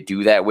he could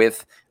do that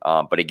with.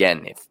 But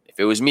again, if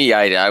it was me,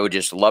 I would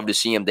just love to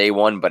see him day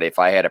one. But if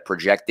I had to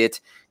project it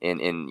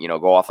and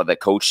go off of the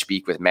coach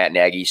speak with Matt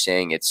Nagy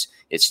saying it's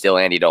still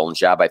Andy Dalton's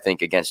job, I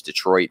think against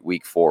Detroit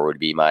week 4 would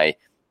be my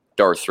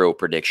dart throw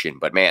prediction.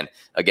 But man,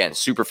 again,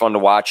 super fun to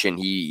watch, and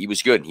he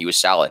was good. He was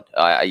solid.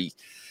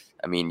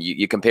 I mean,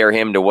 you compare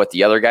him to what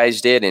the other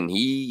guys did, and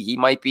you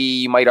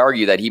might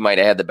argue that he might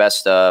have had the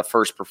best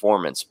first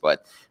performance.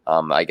 But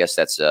I guess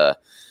that's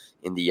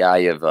in the eye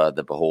of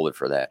the beholder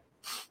for that.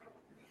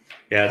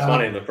 Yeah, it's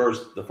funny.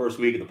 The first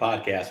week of the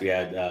podcast, we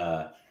had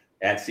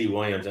at C.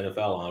 Williams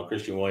NFL on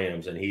Christian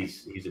Williams, and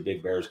he's a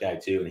big Bears guy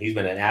too, and he's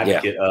been an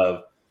advocate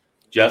of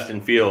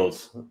Justin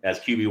Fields as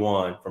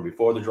QB1 from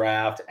before the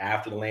draft,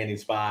 after the landing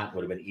spot.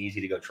 Would have been easy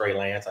to go Trey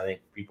Lance. I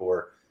think people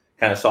were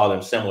kind of saw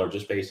them similar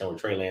just based on where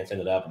Trey Lance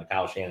ended up in the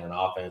Kyle Shanahan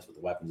offense with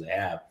the weapons they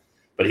have.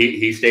 But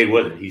he stayed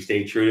with it. He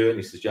stayed true to it. And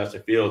he says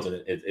Justin Fields,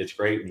 and it's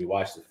great when you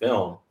watch the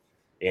film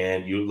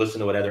and you listen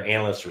to what other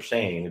analysts are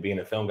saying. And being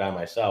a film guy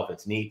myself,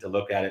 it's neat to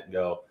look at it and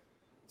go,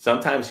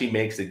 sometimes he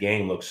makes the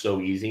game look so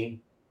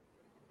easy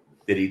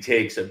that he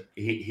takes a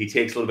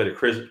little bit of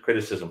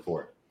criticism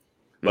for it.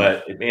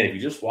 But man, if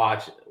you just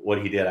watch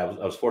what he did, I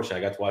was fortunate.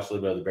 I got to watch a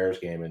little bit of the Bears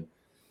game,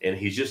 and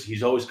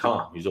he's always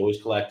calm. He's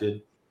always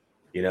collected.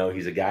 You know,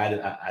 he's a guy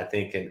that I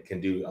think can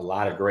do a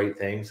lot of great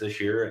things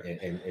this year.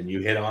 And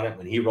you hit on it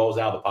when he rolls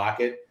out of the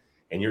pocket,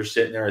 and you're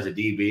sitting there as a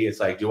DB. It's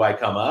like, do I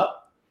come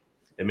up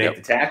and make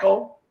the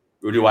tackle,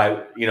 or do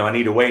I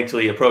need to wait until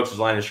he approaches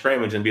the line of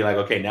scrimmage and be like,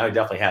 okay, now he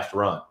definitely has to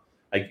run.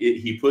 Like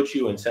he puts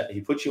you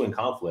in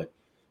conflict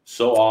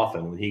so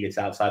often when he gets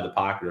outside the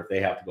pocket, or if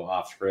they have to go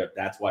off script.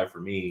 That's why for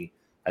me,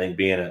 I think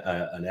being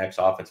an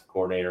ex-offensive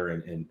coordinator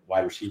and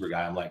wide receiver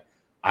guy, I'm like,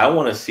 I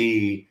want to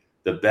see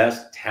the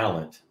best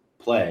talent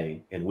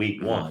play in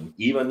week one,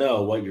 even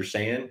though what you're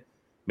saying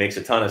makes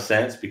a ton of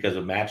sense because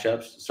of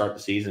matchups to start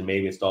the season.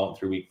 Maybe it's Dalton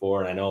through week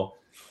 4, and I know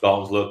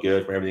Dalton's look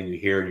good for everything you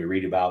hear and you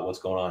read about what's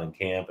going on in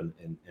camp.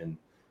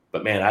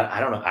 But man, I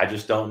don't know. I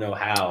just don't know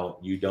how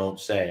you don't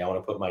say I want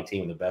to put my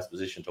team in the best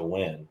position to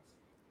win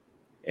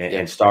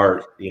and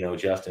start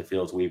Justin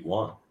Fields week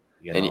 1.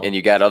 And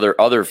you got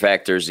other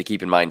factors to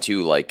keep in mind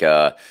too, like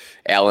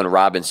Allen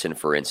Robinson,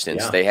 for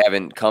instance. They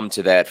haven't come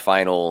to that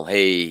final,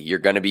 hey, you're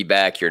going to be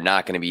back, you're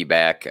not going to be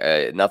back.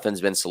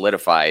 Nothing's been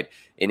solidified.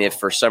 And if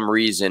for some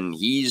reason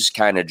he's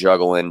kind of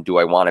juggling, do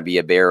I want to be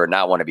a Bear or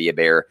not want to be a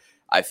Bear?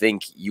 I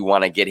think you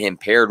want to get him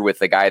paired with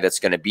the guy that's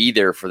going to be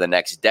there for the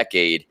next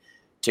decade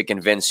to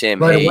convince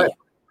him,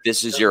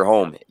 this is your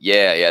home.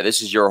 Yeah,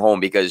 this is your home.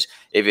 Because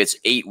if it's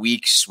 8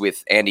 weeks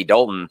with Andy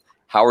Dalton,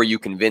 how are you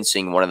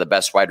convincing one of the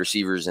best wide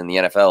receivers in the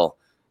NFL,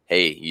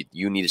 hey,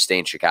 you need to stay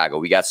in Chicago?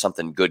 We got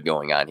something good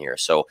going on here.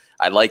 So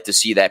I'd like to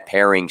see that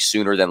pairing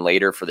sooner than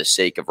later for the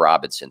sake of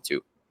Robinson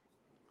too.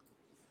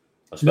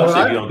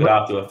 Especially if you don't get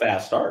off to a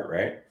fast start,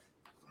 right?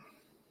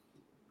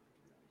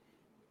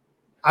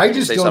 I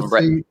just don't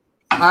see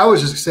 – I was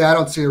just going to say I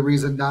don't see a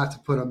reason not to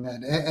put him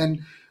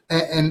in.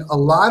 And a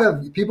lot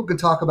of people can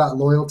talk about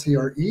loyalty,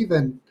 or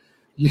even –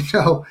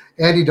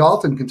 Andy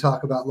Dalton can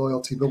talk about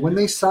loyalty, but when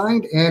they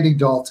signed Andy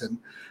Dalton,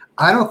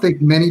 I don't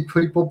think many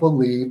people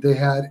believed they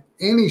had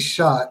any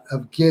shot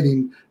of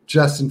getting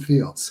Justin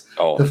Fields.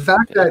 The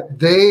fact that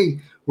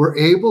they were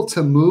able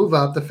to move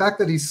up, the fact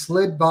that he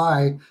slid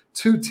by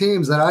 2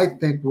 teams that I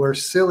think were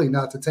silly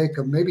not to take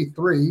him, maybe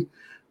 3.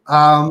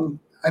 I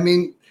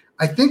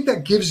think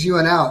that gives you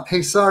an out.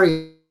 Hey,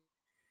 sorry,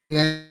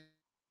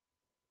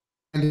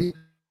 Andy.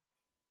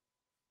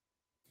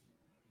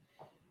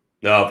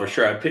 No, for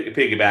sure. I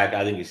piggyback.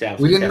 I think you sound.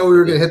 We didn't know we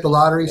were going to hit the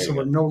lottery, so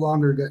we're no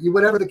longer –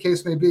 whatever the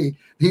case may be.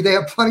 They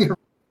have plenty of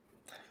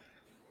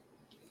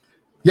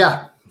 –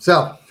 yeah.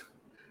 So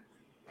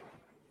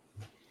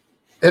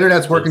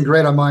internet's working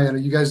great on my end. Are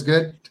you guys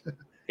good?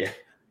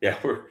 Yeah,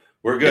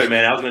 we're good,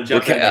 man. I was going to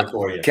jump in there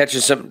for you.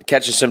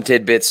 Catching some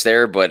tidbits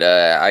there, but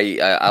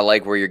I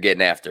like where you're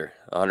getting after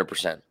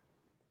 100%.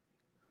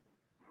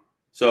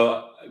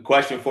 So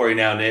question for you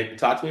now, Nick.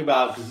 Talk to me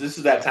about – because this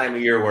is that time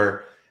of year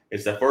where –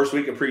 it's the first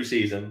week of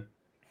preseason.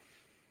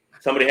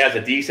 Somebody has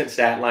a decent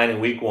stat line in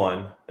week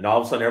 1, and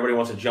all of a sudden everybody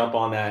wants to jump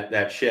on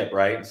that ship,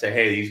 right? And say,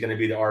 hey, he's going to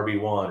be the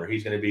RB1, or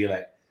he's going to be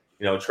like,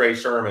 Trey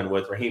Sermon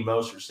with Raheem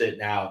Mostert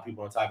sitting out.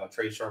 People want to talk about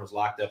Trey Sermon's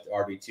locked up the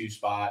RB2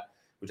 spot,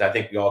 which I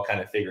think we all kind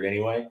of figured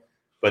anyway.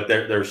 But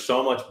there's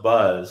so much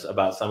buzz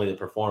about somebody that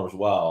performs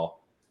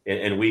well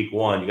in week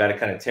 1. You got to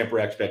kind of temper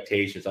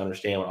expectations,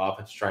 understand what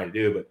offense is trying to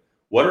do. But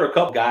what are a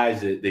couple guys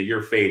that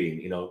you're fading?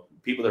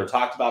 People that are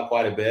talked about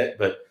quite a bit,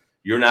 but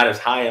you're not as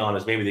high on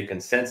as maybe the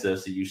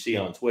consensus that you see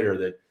on Twitter,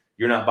 that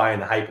you're not buying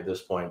the hype at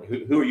this point.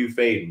 Who are you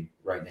fading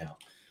right now?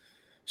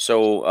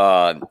 So,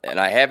 and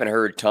I haven't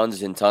heard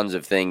tons and tons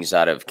of things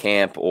out of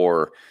camp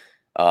or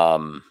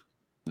the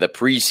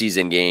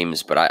preseason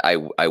games, but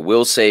I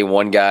will say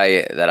one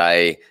guy that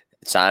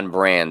it's on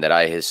brand that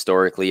I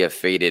historically have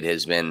faded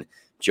has been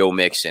Joe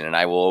Mixon, and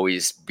I will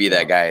always be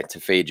that guy to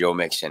fade Joe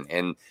Mixon.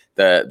 And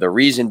the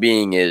reason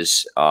being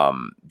is,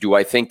 do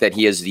I think that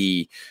he has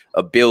the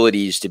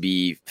abilities to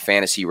be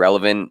fantasy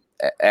relevant?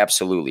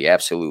 Absolutely.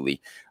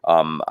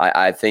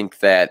 I think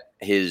that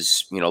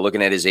his,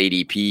 looking at his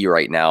ADP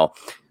right now,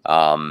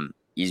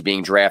 he's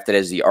being drafted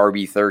as the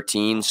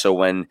RB13. So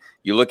when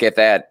you look at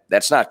that,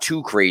 that's not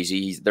too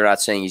crazy. They're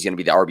not saying he's going to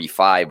be the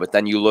RB5, but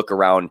then you look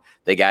around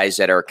the guys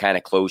that are kind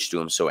of close to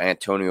him. So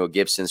Antonio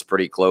Gibson's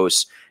pretty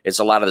close. It's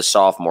a lot of the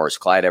sophomores,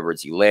 Clyde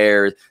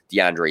Edwards-Helaire,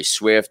 DeAndre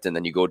Swift, and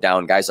then you go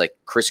down, guys like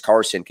Chris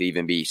Carson could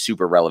even be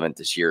super relevant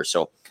this year.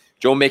 So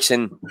Joe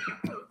Mixon,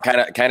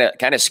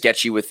 kind of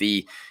sketchy with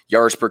the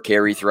yards per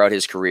carry throughout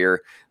his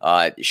career.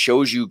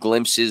 Shows you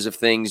glimpses of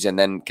things and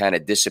then kind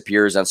of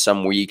disappears on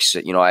some weeks.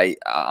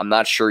 I'm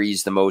not sure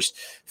he's the most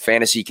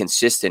fantasy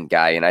consistent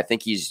guy, and I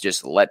think he's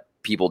just let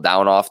people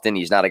down often.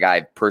 He's not a guy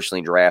I've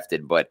personally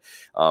drafted, but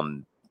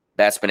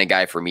that's been a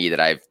guy for me that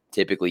I've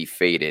typically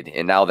faded.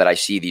 And now that I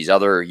see these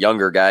other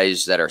younger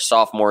guys that are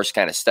sophomores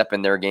kind of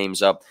stepping their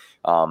games up,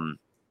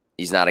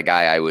 he's not a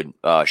guy I would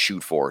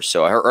shoot for.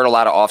 So I heard a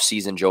lot of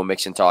offseason Joe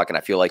Mixon talk, and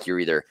I feel like you're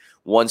either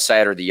one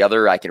side or the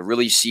other. I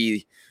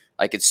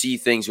could see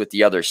things with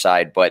the other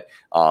side, but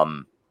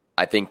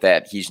I think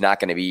that he's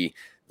not going to be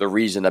the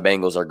reason the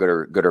Bengals are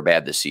good or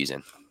bad this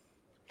season.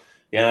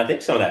 Yeah, and I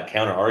think some of that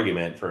counter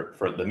argument for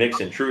the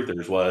Mixon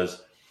truthers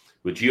was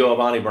with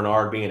Giovanni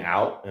Bernard being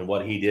out and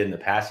what he did in the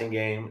passing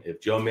game.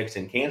 If Joe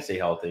Mixon can stay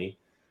healthy,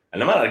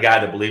 and I'm not a guy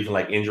that believes in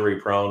like injury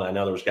prone. I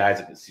know there's guys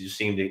that just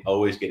seem to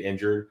always get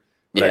injured.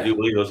 But I do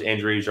believe those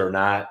injuries are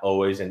not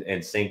always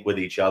in sync with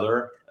each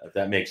other, if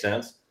that makes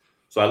sense.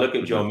 So I look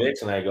at Joe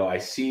Mixon and I go, I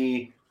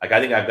think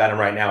I've got him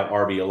right now at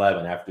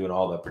RB11 after doing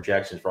all the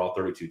projections for all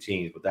 32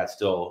 teams, but that's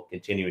still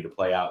continuing to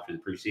play out through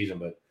the preseason.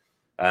 But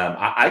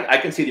I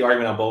can see the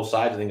argument on both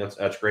sides. I think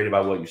that's great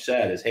about what you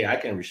said is, hey, I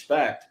can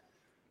respect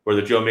where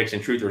the Joe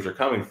Mixon truthers are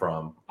coming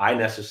from. I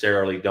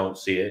necessarily don't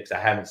see it because I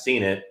haven't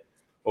seen it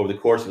over the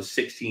course of a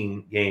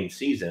 16-game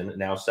season,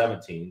 now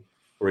 17,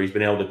 where he's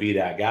been able to be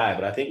that guy.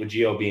 But I think with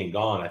Gio being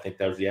gone, I think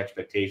there's the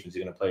expectations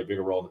he's going to play a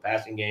bigger role in the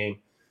passing game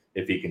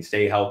if he can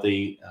stay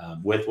healthy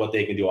with what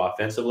they can do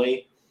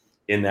offensively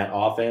in that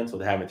offense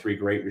with having 3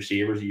 great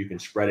receivers. You can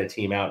spread a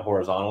team out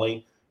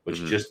horizontally, which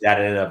just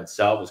that in and of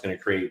itself is going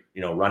to create,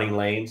 running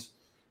lanes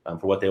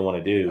for what they want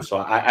to do. So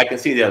I can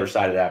see the other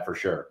side of that for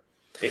sure.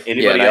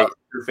 Anybody else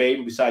you're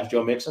fading besides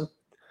Joe Mixon?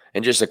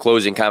 And just a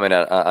closing comment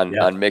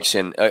on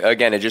Mixon.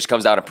 Again, it just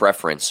comes down to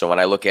preference. So when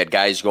I look at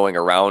guys going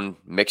around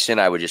Mixon,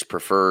 I would just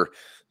prefer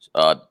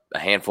a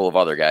handful of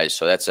other guys.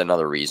 So that's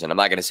another reason. I'm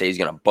not going to say he's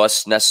going to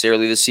bust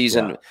necessarily this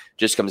season. Yeah.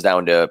 Just comes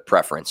down to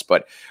preference.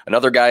 But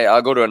another guy,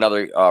 I'll go to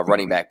another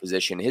running back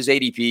position. His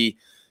ADP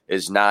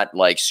is not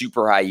like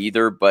super high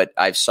either, but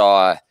I've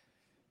saw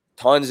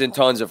tons and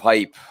tons of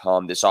hype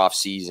this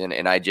offseason,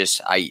 and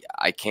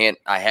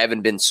I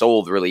haven't been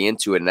sold really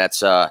into it. And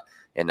that's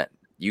and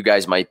you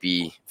guys might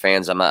be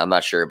fans. I'm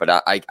not sure, but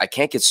I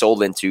can't get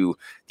sold into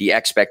the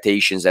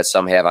expectations that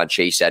some have on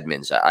Chase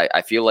Edmonds.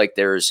 I feel like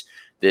there's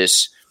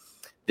this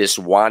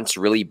want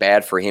really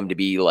bad for him to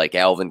be like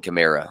Alvin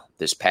Kamara,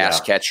 this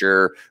pass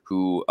catcher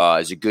who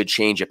is a good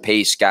change of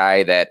pace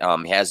guy that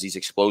has these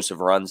explosive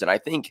runs. And I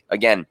think,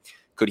 again,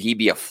 could he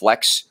be a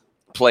flex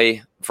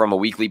play from a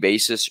weekly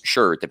basis?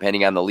 Sure,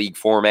 depending on the league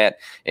format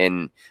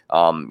and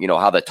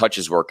how the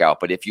touches work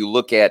out. But if you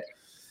look at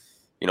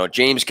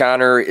James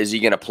Conner, is he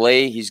going to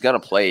play? He's going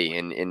to play,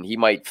 and he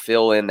might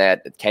fill in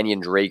that Kenyon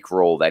Drake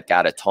role that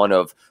got a ton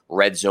of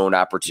red zone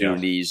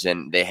opportunities,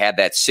 and they had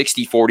that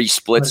 60-40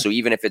 split. So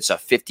even if it's a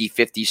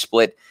 50-50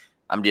 split,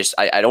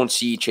 I don't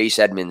see Chase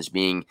Edmonds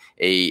being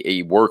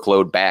a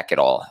workload back at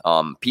all.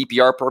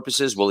 PPR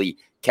purposes, will he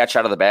catch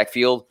out of the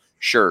backfield?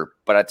 Sure,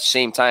 but at the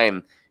same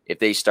time, if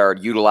they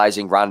start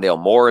utilizing Rondale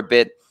Moore a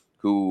bit,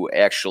 who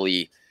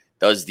actually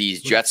does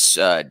these jet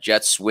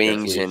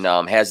swings and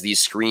has these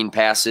screen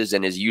passes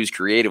and is used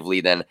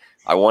creatively, then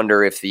I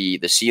wonder if the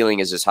ceiling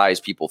is as high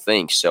as people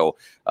think. So,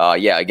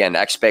 again,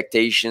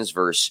 expectations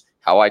versus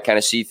how I kind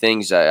of see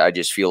things, I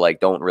just feel like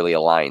don't really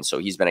align. So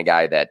he's been a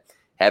guy that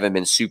haven't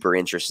been super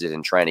interested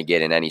in trying to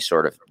get in any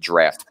sort of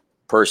draft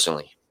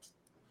personally.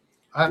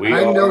 I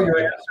know your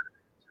answer.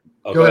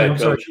 Oh, go ahead,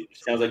 Coach.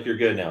 Sounds like you're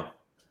good now.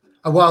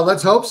 Well,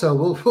 let's hope so.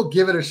 We'll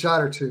give it a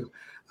shot or two.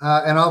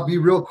 And I'll be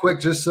real quick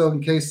just so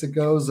in case it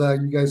goes,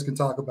 you guys can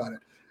talk about it.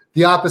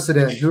 The opposite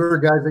end. Who are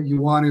guys that you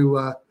want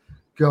to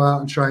go out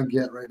and try and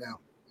get right now?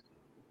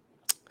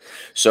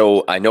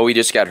 So I know he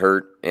just got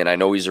hurt, and I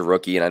know he's a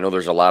rookie, and I know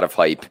there's a lot of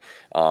hype.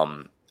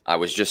 I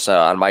was just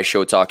on my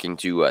show talking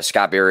to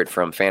Scott Barrett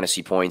from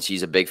Fantasy Points.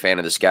 He's a big fan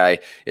of this guy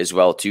as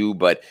well, too,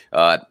 but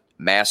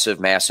massive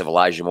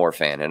Elijah Moore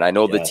fan. And I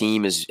know the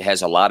team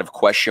has a lot of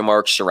question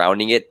marks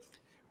surrounding it,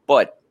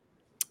 but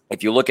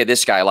if you look at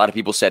this guy, a lot of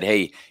people said,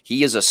 hey,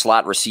 he is a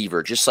slot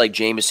receiver, just like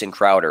Jamison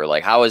Crowder.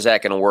 Like, how is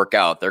that going to work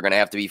out? They're going to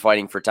have to be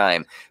fighting for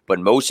time. But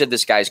most of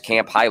this guy's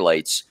camp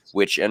highlights,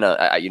 which, you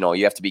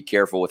have to be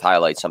careful with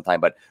highlights sometimes,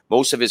 but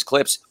most of his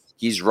clips,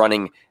 he's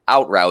running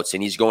out routes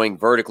and he's going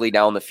vertically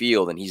down the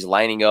field and he's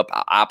lining up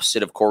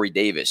opposite of Corey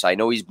Davis. I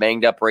know he's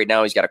banged up right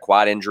now. He's got a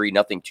quad injury,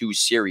 nothing too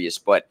serious,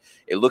 but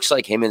it looks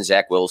like him and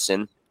Zach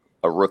Wilson,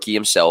 a rookie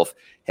himself,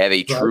 have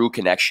a true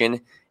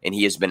connection. And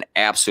he has been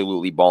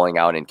absolutely balling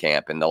out in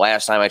camp. And the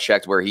last time I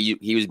checked where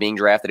he was being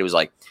drafted, it was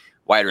like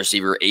wide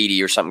receiver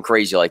 80 or something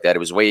crazy like that. It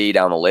was way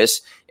down the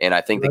list. And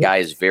I think the guy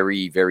is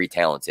very, very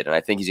talented. And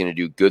I think he's going to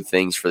do good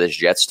things for this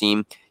Jets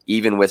team,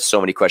 even with so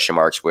many question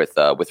marks with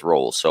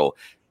roles. So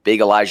big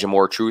Elijah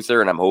Moore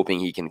truther, and I'm hoping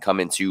he can come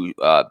into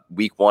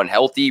week 1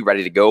 healthy,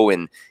 ready to go,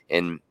 and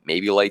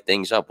maybe light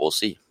things up. We'll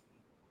see.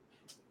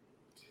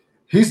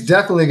 He's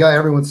definitely a guy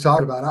everyone's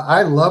talking about.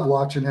 I love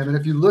watching him. And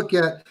if you look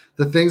at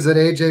the things that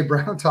AJ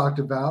Brown talked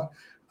about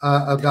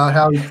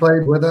how he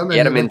played with him. He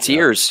had him in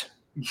tears.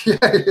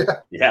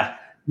 Yeah.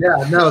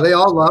 No, they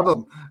all love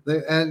him.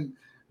 And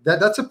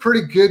that's a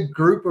pretty good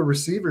group of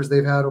receivers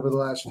they've had over the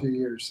last few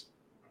years.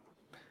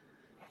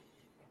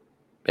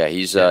 Yeah,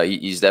 he's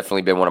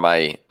definitely been one of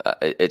my.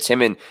 It's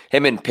him and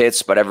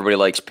Pitts, but everybody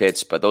likes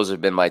Pitts. But those have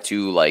been my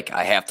two. Like,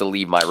 I have to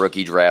leave my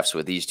rookie drafts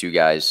with these two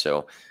guys,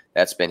 so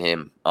that's been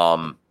him.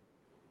 Other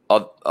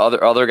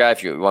guy,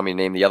 if you want me to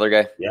name the other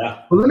guy.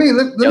 Yeah. Well, let me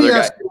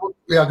ask you.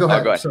 Yeah, go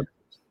ahead. Go ahead. Sorry.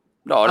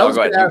 No,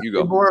 go ahead. You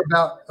go. More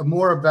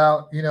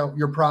about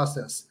your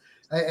process.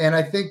 And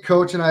I think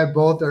Coach and I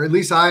both, or at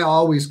least I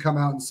always come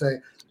out and say,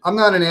 I'm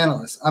not an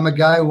analyst. I'm a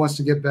guy who wants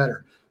to get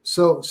better.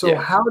 So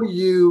how do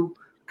you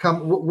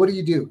come? What do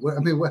you do?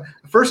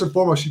 First and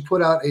foremost, you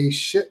put out a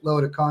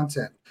shitload of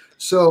content.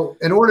 So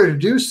in order to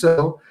do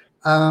so,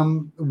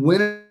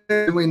 when are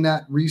you doing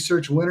that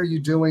research? When are you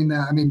doing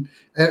that? I mean,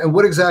 and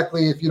what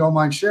exactly, if you don't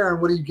mind sharing,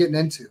 what are you getting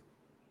into?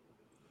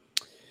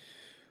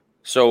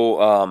 So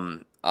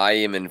I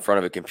am in front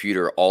of a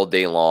computer all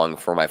day long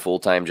for my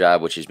full-time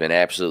job, which has been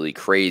absolutely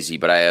crazy,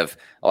 but I have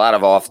a lot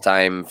of off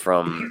time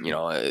from,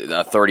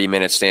 a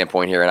 30-minute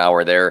standpoint here, an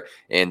hour there.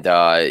 And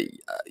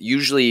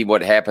usually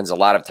what happens a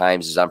lot of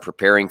times is I'm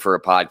preparing for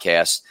a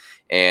podcast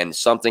and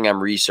something I'm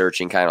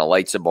researching kind of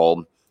lights a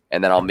bulb,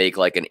 and then I'll make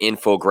like an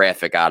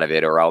infographic out of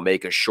it, or I'll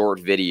make a short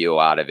video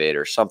out of it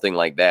or something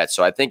like that.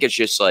 So I think it's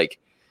just like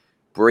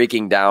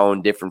breaking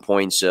down different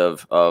points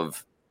of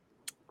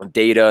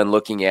data and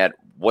looking at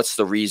what's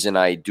the reason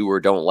I do or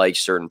don't like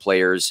certain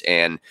players,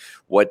 and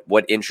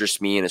what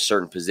interests me in a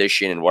certain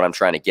position and what I'm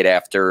trying to get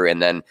after,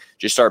 and then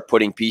just start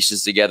putting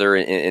pieces together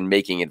and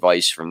making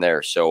advice from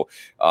there. So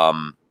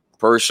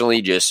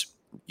personally, just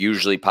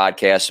usually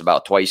podcasts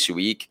about twice a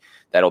week.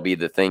 That'll be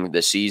the thing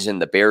this season.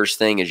 The Bears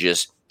thing is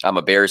just, I'm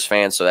a Bears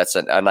fan, so that's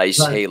a nice,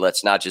 right. Hey,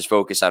 let's not just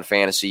focus on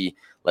fantasy.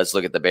 Let's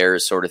look at the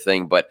Bears sort of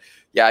thing. But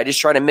yeah, I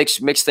just try to mix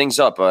things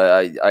up.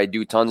 I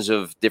do tons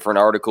of different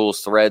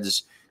articles,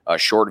 threads,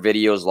 short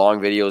videos,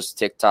 long videos,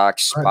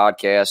 TikToks, right.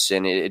 Podcasts,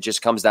 and it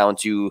just comes down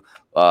to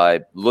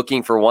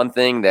looking for one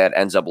thing that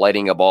ends up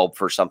lighting a bulb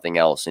for something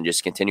else, and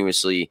just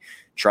continuously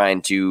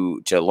trying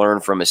to learn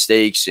from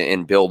mistakes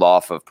and build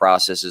off of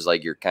processes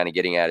like you're kind of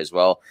getting at as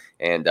well,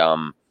 and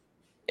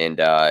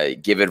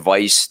give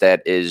advice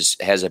that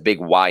has a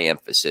big why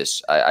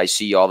emphasis. I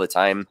see all the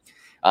time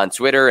on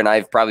Twitter, and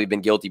I've probably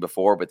been guilty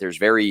before, but there's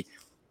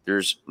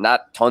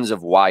not tons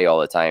of why all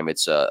the time.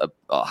 It's a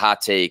hot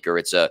take, or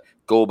it's a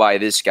go buy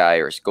this guy,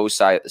 or go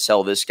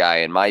sell this guy.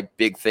 And my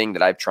big thing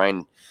that I've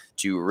tried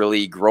to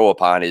really grow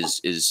upon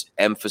is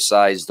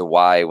emphasize the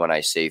why when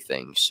I say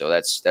things. So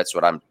that's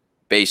what I'm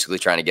basically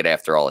trying to get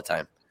after all the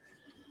time.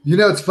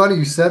 It's funny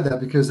you said that,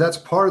 because that's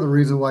part of the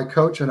reason why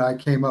Coach and I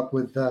came up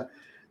with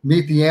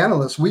Meet the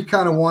Analyst. We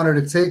kind of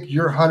wanted to take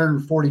your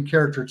 140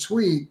 character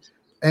tweet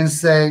and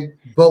say,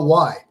 but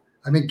why?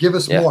 I mean, give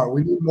us more.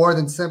 We need more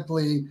than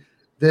simply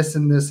this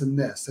and this and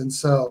this. And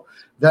so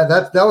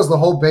that was the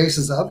whole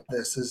basis of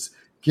this, is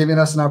giving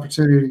us an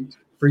opportunity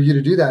for you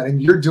to do that.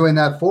 And you're doing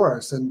that for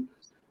us. And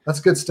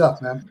that's good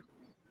stuff, man.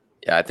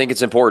 Yeah, I think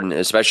it's important,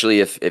 especially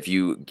if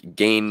you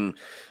gain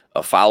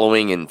a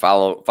following, and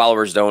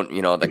followers don't,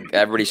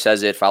 everybody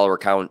says it, follower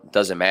count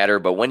doesn't matter.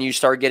 But when you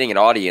start getting an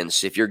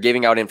audience, if you're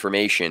giving out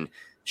information,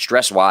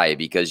 stress why,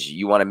 because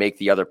you want to make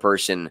the other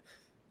person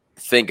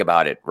think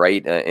about it,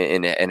 right?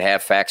 And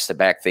have facts to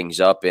back things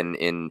up,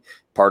 in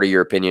part of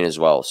your opinion as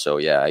well. So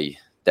yeah, I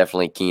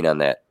definitely keen on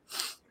that.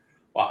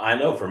 Well, I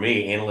know for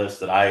me, analysts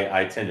that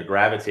I tend to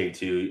gravitate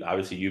to,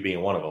 obviously you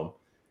being one of them,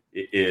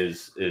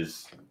 is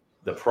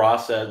the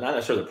process, not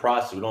necessarily the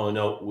process. We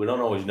don't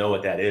always know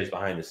what that is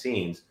behind the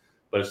scenes,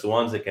 but it's the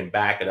ones that can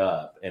back it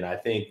up. And I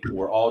think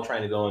we're all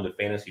trying to go into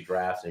fantasy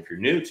drafts. And if you're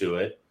new to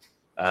it,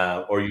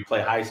 or you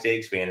play high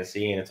stakes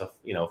fantasy and it's a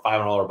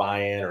 $500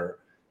 buy-in, or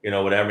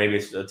whatever, maybe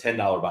it's a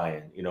 $10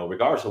 buy-in,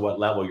 regardless of what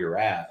level you're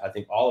at, I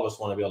think all of us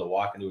want to be able to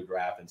walk into a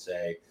draft and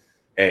say,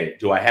 hey,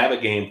 do I have a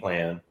game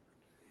plan?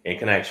 And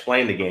can I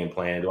explain the game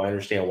plan? Do I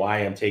understand why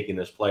I'm taking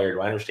this player?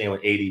 Do I understand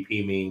what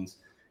ADP means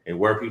and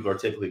where people are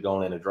typically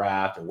going in a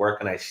draft, and where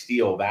can I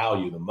steal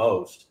value the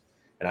most?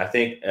 And I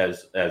think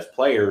as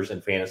players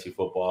in fantasy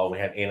football, we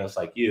have analysts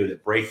like you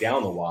that break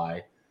down the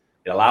why.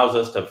 It allows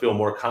us to feel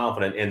more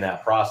confident in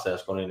that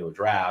process going into a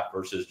draft,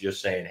 versus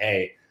just saying,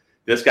 hey,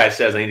 this guy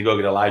says I need to go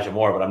get Elijah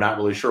Moore, but I'm not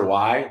really sure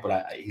why,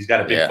 but he's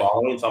got a big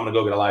following, so I'm going to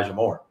go get Elijah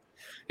Moore.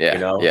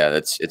 Yeah. Yeah.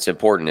 It's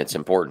important. It's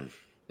important.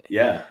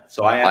 Yeah.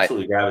 So I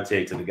absolutely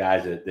gravitate to the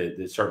guys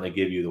that certainly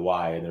give you the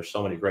why. And there's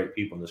so many great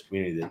people in this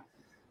community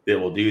that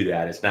will do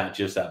that. It's not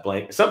just that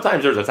blank.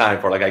 Sometimes there's a time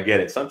for it. Like, I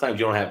get it. Sometimes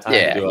you don't have time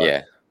to do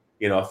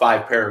a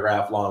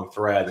 5-paragraph long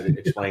thread that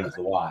explains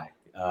the why.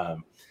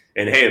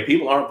 And hey, if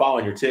people aren't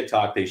following your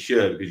TikTok, they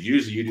should, because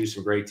usually you do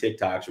some great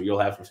TikToks where you'll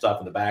have some stuff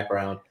in the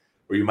background,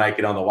 where you might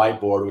get on the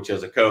whiteboard, which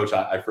as a coach,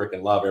 I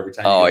freaking love every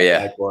time you get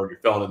on the whiteboard, you're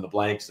filling in the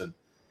blanks, and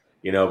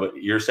but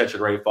you're such a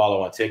great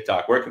follow on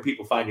TikTok. Where can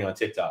people find you on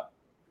TikTok?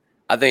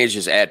 I think it's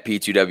just at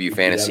P2W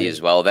Fantasy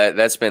as well.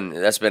 That's been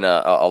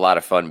a lot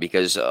of fun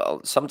because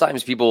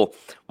sometimes people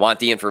want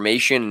the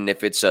information, and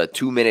if it's a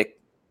 2-minute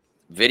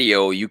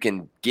video, you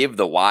can give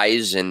the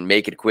whys and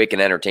make it quick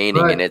and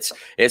entertaining, Right. and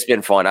it's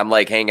been fun. I'm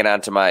like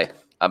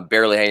I'm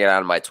barely hanging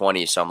on to my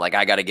 20s, so I'm like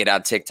I got to get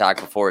on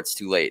TikTok before it's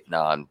too late.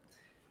 No,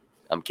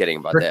 I'm kidding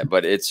about that,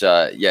 but it's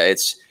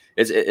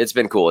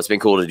been cool. It's been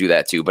cool to do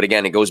that too. But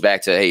again, it goes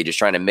back to, hey, just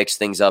trying to mix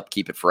things up,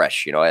 keep it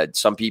fresh. You know,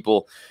 some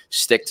people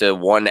stick to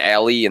one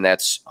alley, and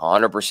that's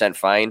 100%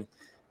 fine.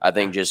 I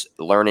think just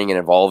learning and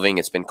evolving,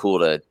 it's been cool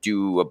to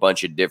do a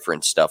bunch of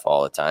different stuff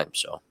all the time.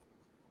 So,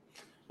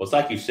 well, it's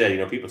like you said, you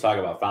know, people talk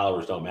about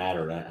followers don't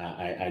matter.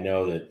 And I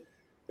know that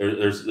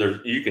there's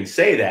you can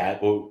say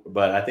that,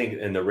 but I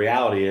think, and the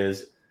reality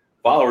is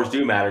followers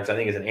do matter, because I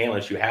think as an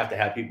analyst, you have to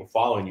have people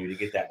following you to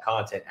get that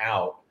content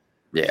out.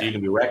 yeah. So you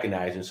can be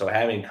recognized. And so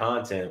having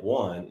content,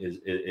 one,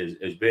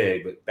 is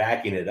big, but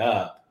backing it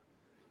up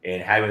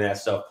and having that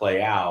stuff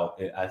play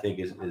out, I think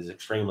is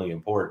extremely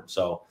important.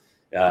 So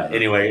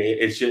anyway,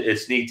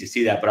 it's neat to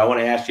see that. But I want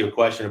to ask you a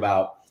question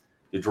about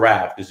the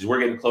draft, because we're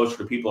getting closer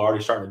to people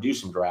already starting to do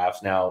some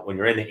drafts. Now, when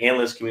you're in the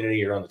analyst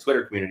community or on the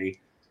Twitter community,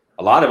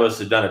 a lot of us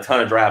have done a ton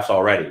of drafts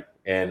already.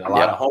 And a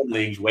lot of home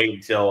leagues wait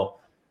until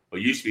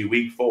what used to be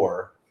week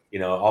 4. You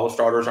know, all the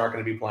starters aren't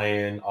going to be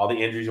playing. All the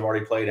injuries have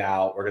already played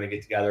out. We're going to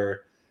get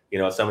together, you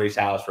know, at somebody's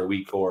house for a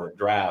week 4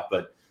 draft.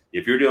 But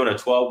if you're doing a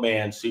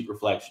 12-man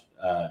Superflex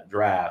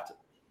draft,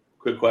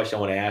 quick question I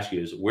want to ask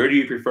you is, where do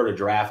you prefer to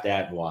draft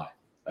at and why?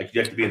 Like,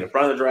 you have to be in the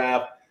front of the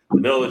draft, the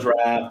middle of the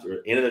draft,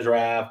 or end of the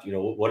draft. You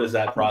know, what does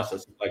that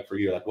process look like for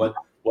you? Like,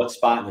 what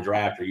spot in the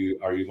draft are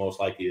you most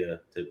likely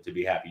to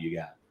be happy you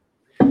got?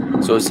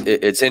 So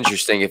it's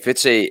interesting. If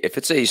it's a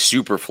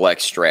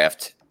Superflex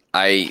draft,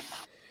 I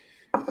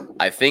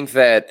think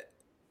that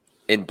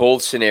in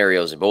both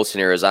scenarios,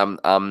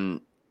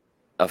 I'm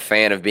a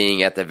fan of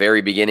being at the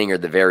very beginning or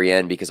the very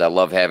end, because I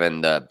love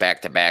having the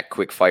back-to-back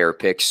quick fire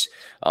picks,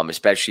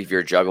 especially if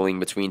you're juggling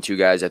between two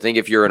guys. I think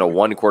if you're in a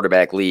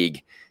 1-quarterback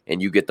league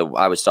and you get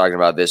I was talking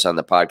about this on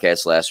the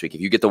podcast last week,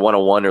 if you get the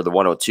 101 or the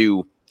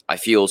 102, I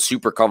feel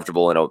super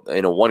comfortable in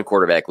a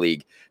 1-quarterback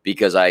league,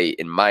 because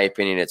in my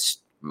opinion, it's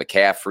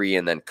McCaffrey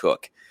and then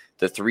Cook.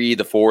 The 3,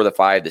 the 4, the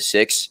 5, the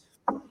 6,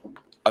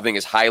 I think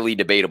is highly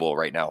debatable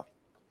right now.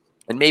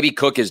 And maybe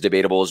Cook is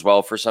debatable as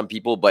well for some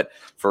people. But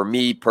for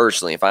me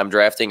personally, if I'm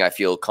drafting, I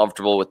feel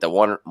comfortable with the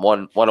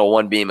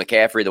 101 being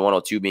McCaffrey, the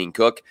 102 being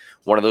Cook,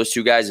 one of those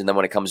two guys. And then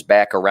when it comes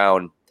back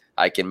around,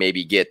 I can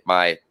maybe get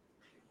my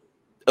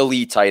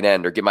elite tight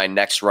end or get my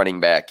next running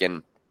back.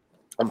 And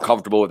I'm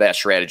comfortable with that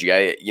strategy.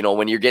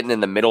 When you're getting in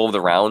the middle of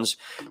the rounds,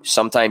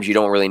 sometimes you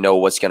don't really know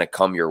what's going to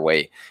come your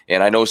way.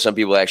 And I know some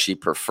people actually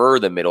prefer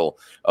the middle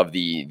of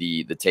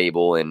the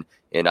table, and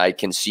I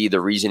can see the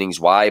reasonings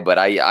why, but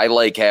I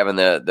like having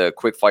the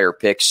quick fire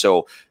picks.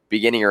 So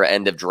beginning or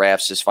end of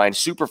drafts is fine.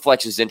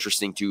 Superflex is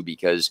interesting too,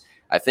 because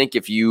I think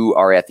if you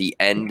are at the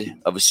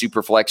end of a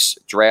Superflex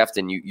draft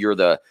and you're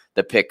the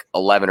pick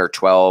 11 or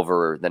 12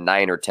 or the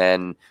 9 or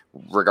 10,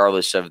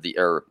 regardless of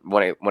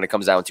when it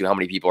comes down to how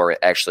many people are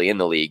actually in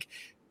the league,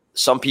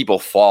 some people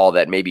fall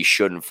that maybe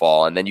shouldn't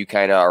fall. And then you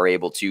kind of are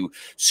able to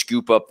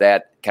scoop up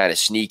that kind of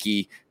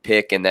sneaky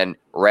pick and then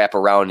wrap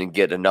around and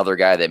get another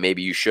guy that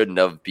maybe you shouldn't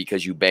have,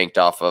 because you banked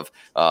off of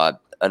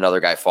another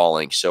guy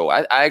falling. So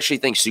I actually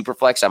think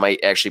Superflex, I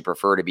might actually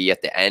prefer to be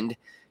at the end.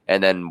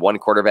 And then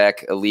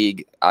 1-quarterback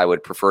league, I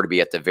would prefer to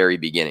be at the very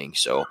beginning.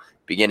 So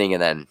beginning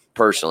and then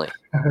personally.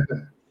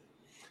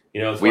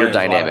 It's weird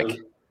dynamic.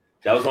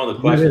 That was one of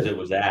the questions that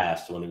was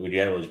asked when you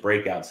had those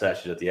breakout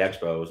sessions at the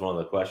Expo. It was one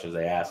of the questions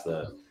they asked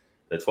the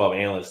 12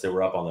 analysts that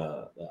were up on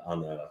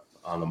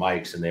the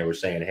mics, and they were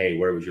saying, "Hey,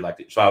 where would you like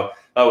to?" So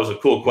that was a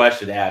cool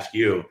question to ask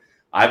you.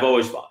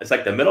 It's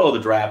like the middle of the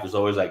draft is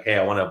always like, "Hey,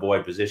 I want to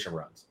avoid position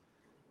runs."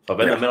 So if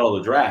in the middle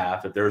of the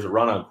draft, if there's a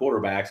run on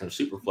quarterbacks and a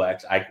super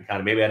flex, I can kind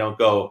of maybe I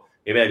go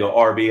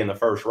RB in the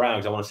first round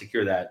because I want to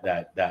secure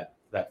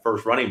that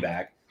first running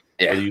back.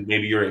 Yeah.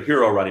 Maybe you're a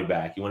hero running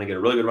back. You want to get a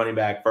really good running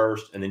back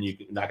first, and then you're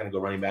not going to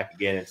go running back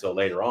again until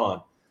later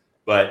on.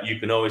 But you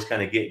can always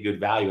kind of get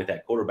good value at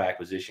that quarterback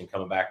position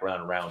coming back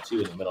around in round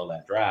 2 in the middle of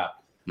that draft.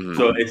 Mm-hmm.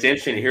 So it's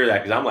interesting to hear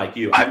that, because I'm like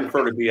you. I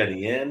prefer to be at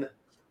the end,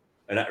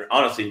 and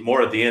honestly,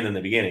 more at the end than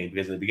the beginning,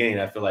 because at the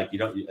beginning I feel like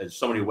there's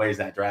so many ways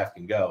that draft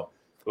can go.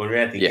 But when you're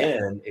at the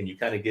end and you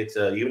kind of get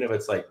to, even if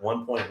it's like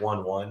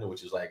 1.11,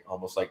 which is like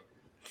almost like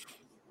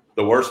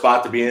the worst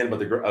spot to be in,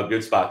 but a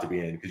good spot to be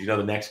in, because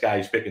the next guy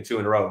who's picking 2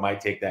 in a row might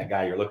take that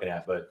guy you're looking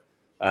at. But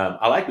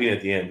I like being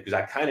at the end, because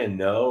I kind of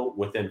know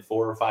within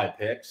 4 or 5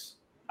 picks,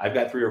 I've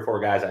got 3 or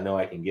 4 guys I know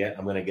I can get.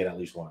 I'm going to get at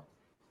least one,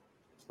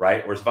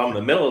 right? Whereas if I'm in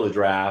the middle of the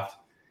draft,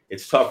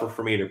 it's tougher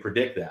for me to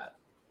predict that,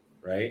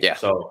 right? Yeah.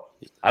 So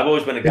I've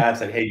always been a guy that's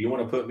like, hey, you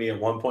want to put me at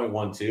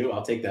 1.12?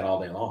 I'll take that all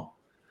day long.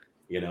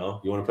 You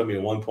want to put me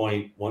at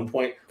 1.09 to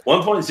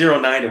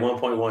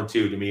 1.12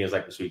 to me is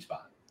like the sweet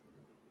spot.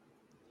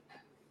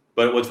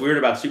 But what's weird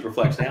about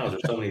Superflex now is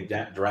there's so many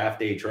draft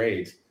day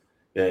trades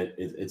that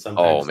it's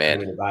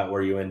sometimes about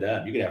where you end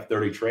up. You could have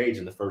 30 trades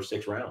in the first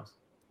 6 rounds.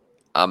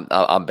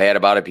 I'm bad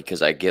about it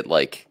because I get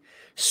like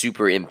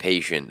super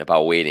impatient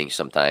about waiting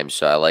sometimes.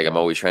 So I'm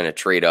always trying to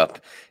trade up,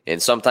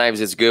 and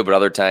sometimes it's good, but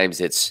other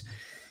times it's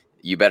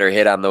you better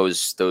hit on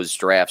those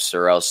drafts,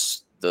 or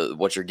else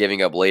what you're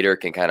giving up later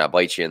can kind of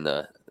bite you in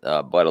the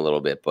butt a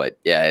little bit. But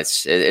yeah,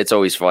 it's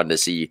always fun to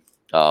see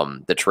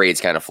the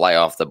trades kind of fly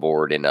off the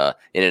board in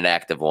an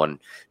active one.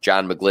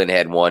 John McGlynn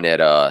had one at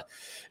a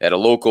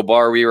local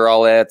bar we were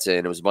all at,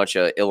 and it was a bunch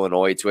of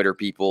Illinois Twitter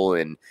people,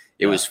 and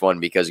it was fun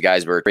because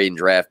guys were trading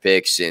draft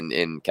picks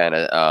and kind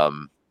of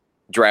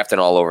drafting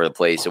all over the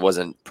place. It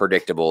wasn't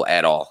predictable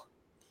at all.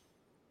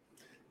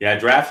 Yeah,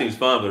 drafting's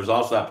fun, but there's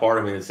also that part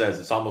of me that says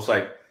it's almost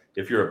like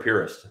if you're a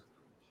purist,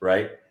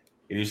 right?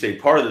 And you say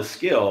part of the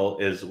skill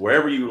is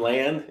wherever you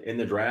land in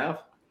the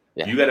draft,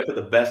 you got to put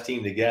the best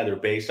team together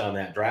based on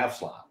that draft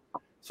slot.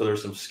 So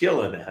there's some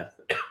skill in that.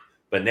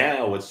 But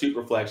now with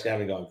Superflex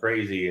having gone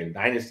crazy and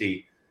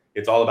Dynasty,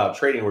 it's all about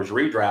trading. Whereas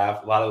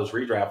redraft, a lot of those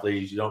redraft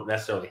leagues, you don't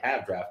necessarily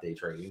have draft day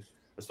trading,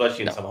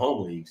 especially in some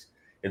home leagues.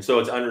 And so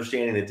it's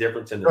understanding the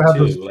difference in the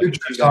two. Like the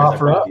two guys that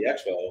brought the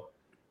Expo,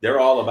 they're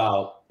all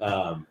about,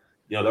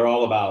 they're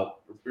all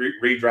about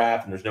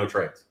redraft and there's no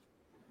trades.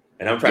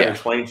 And I'm trying to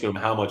explain to them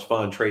how much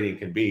fun trading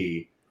can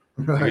be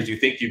because you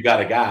think you've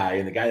got a guy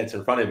and the guy that's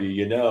in front of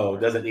you,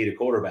 doesn't need a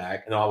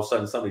quarterback. And all of a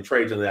sudden somebody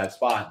trades into that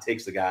spot and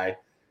takes the guy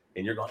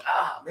and you're going,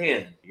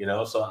 man,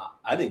 so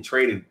I think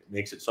trading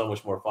makes it so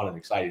much more fun and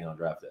exciting on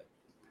draft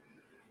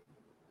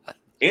day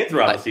and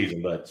throughout the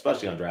season, but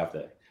especially on draft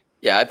day.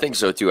 Yeah, I think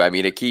so too. I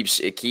mean, it keeps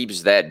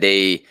that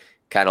day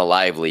kind of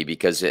lively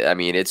because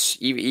it's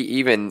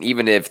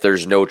even if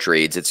there's no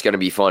trades, it's going to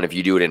be fun if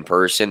you do it in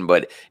person.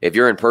 But if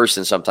you're in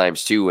person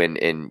sometimes too,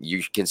 and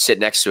you can sit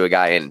next to a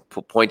guy and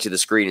point to the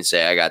screen and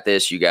say, I got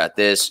this, you got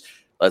this,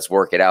 let's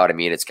work it out. I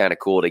mean, it's kind of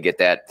cool to get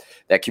that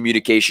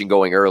communication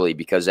going early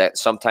because that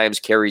sometimes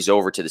carries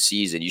over to the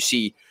season. You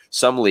see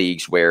some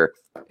leagues where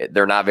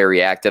they're not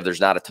very active. There's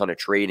not a ton of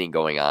trading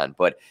going on.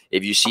 But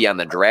if you see on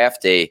the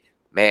draft day,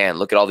 man,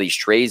 look at all these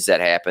trades that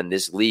happen.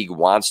 This league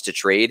wants to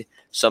trade.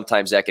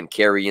 Sometimes that can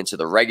carry into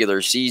the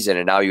regular season,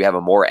 and now you have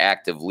a more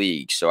active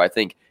league. So I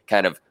think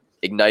kind of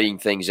igniting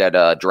things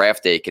at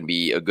draft day can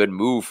be a good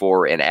move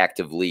for an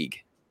active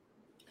league.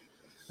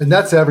 And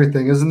that's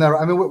everything, isn't that?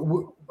 I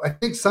mean, I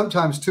think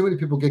sometimes too many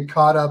people get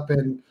caught up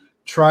in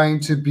trying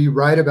to be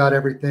right about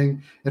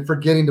everything and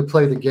forgetting to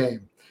play the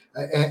game.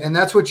 And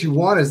that's what you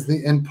want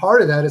and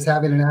part of that is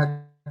having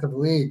an active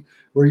league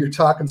where you're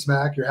talking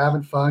smack, you're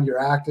having fun, you're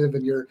active,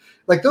 and you're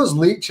like those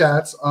league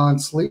chats on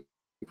Sleep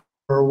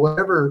or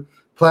whatever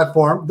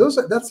platform.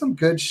 That's some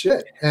good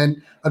shit.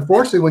 And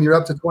unfortunately, when you're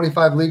up to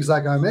 25 leagues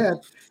like I'm in,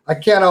 I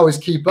can't always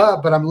keep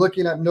up, but I'm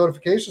looking at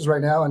notifications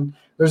right now and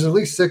there's at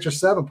least 6 or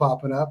 7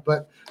 popping up,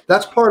 but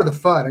that's part of the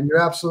fun. And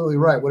you're absolutely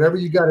right. Whatever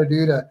you got to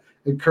do to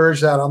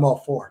encourage that, I'm all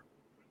for.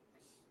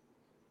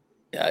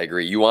 Yeah, I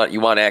agree. You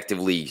want active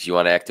leagues. You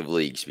want active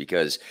leagues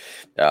because,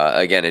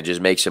 again, it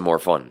just makes it more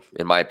fun,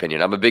 in my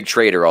opinion. I'm a big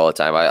trader all the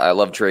time. I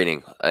love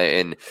trading,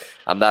 and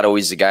I'm not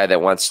always the guy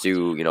that wants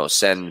to,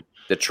 send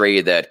the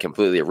trade that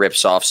completely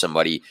rips off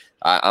somebody.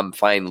 I'm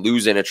fine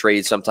losing a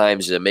trade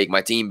sometimes to make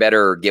my team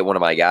better or get one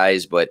of my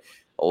guys, but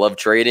I love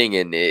trading,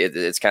 and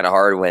it's kind of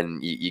hard when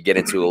you get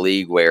into a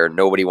league where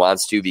nobody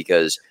wants to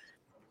because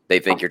they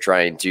think you're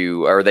trying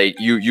to, or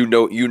you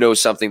know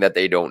something that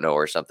they don't know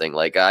or something.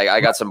 Like I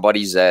got some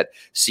buddies that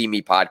see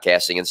me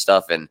podcasting and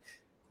stuff, and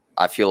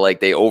I feel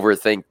like they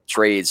overthink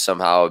trades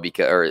somehow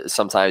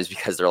sometimes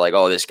because they're like,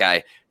 oh, this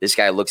guy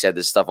looks at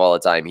this stuff all the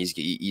time.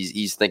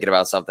 He's thinking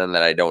about something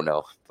that I don't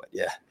know. But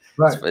yeah,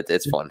 right.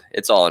 It's fun.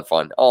 It's all in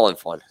fun.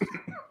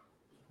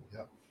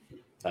 Yeah,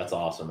 that's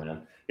awesome,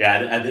 man.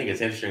 Yeah, I think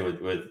it's interesting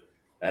with.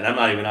 And I'm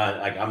not even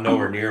I'm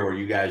nowhere near where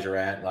you guys are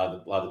at. A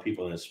lot of the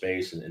people in this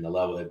space and the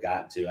level they've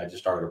gotten to. I just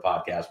started a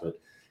podcast, but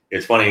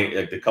it's funny.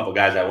 Like the couple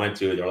guys I went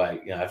to, they're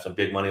like, I have some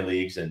big money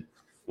leagues, and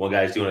one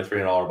guy's doing a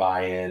 $300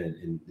 buy-in,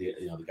 and the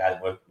guy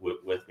that went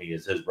with me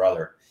is his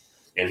brother,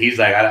 and he's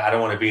like, I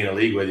don't want to be in a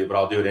league with you, but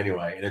I'll do it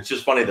anyway. And it's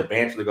just funny the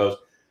banter that goes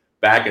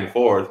back and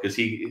forth because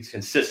he's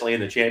consistently in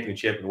the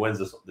championship and wins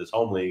this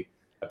home league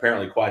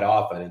apparently quite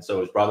often. And so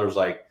his brother's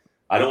like,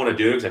 I don't want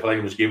to do it because I feel like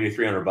I'm just giving you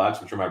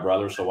 $300, which are my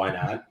brother, so why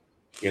not?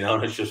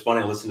 And it's just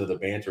funny to listen to the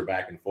banter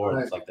back and forth.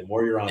 Right. It's like the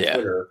more you're on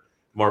Twitter,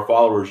 the more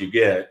followers you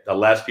get, the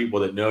less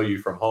people that know you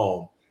from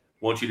home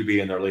want you to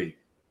be in their league.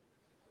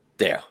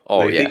 Yeah.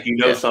 Oh, they think you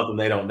know something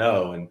they don't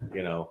know, and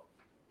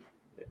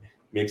it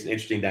makes an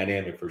interesting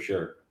dynamic for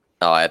sure.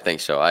 Oh, I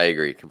think so. I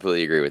agree.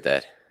 Completely agree with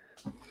that.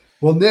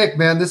 Well, Nick,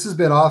 man, this has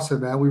been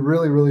awesome, man. We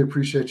really, really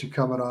appreciate you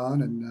coming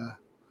on, and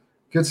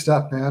good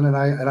stuff, man. And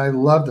I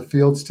love the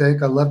Fields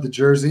take. I love the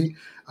jersey.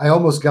 I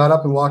almost got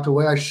up and walked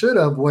away. I should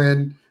have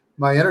when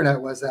my internet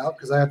was out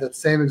because I have that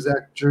same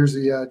exact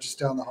jersey just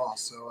down the hall.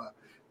 So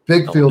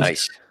big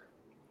Fields.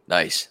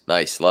 Nice.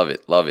 Love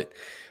it.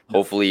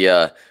 Hopefully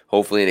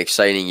an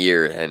exciting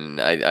year, and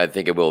I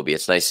think it will be.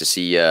 It's nice to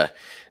see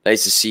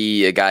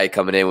a guy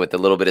coming in with a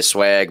little bit of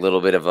swag, a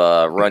little bit of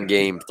a run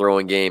game,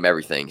 throwing game,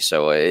 everything.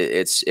 So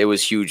it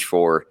was huge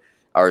for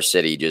our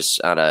city,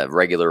 just on a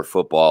regular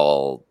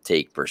football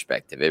take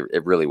perspective.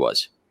 It really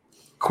was.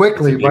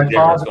 Quickly, it's a big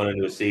difference going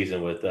into a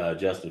season with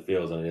Justin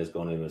Fields than it is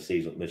going into a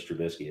season with Mitch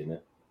Trubisky, isn't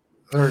it?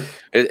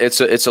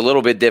 It's a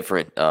little bit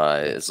different.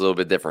 It's a little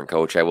bit different,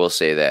 Coach. I will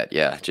say that.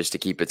 Yeah, just to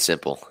keep it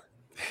simple.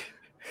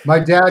 My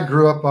dad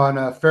grew up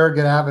on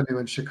Farragut Avenue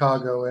in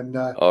Chicago, and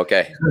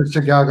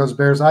Chicago's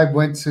Bears. I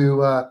went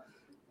to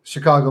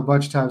Chicago a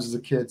bunch of times as a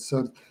kid.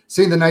 So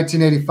seeing the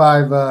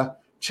 1985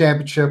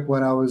 championship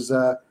when I was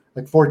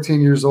like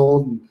 14 years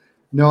old, and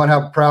knowing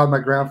how proud my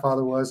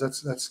grandfather was,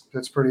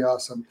 that's pretty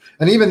awesome.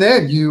 And even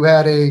then, you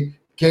had a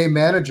game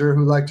manager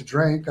who liked to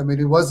drink. I mean,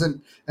 he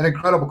wasn't an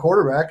incredible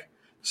quarterback.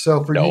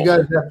 So for you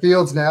guys at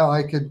Fields now,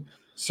 I could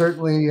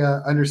certainly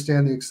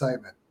understand the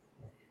excitement.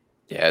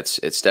 Yeah,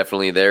 it's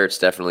definitely there. It's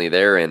definitely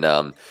there. And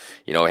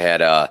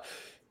I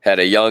had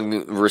a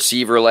young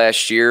receiver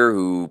last year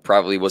who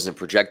probably wasn't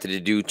projected to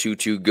do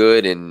too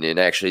good, and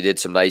actually did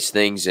some nice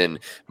things. And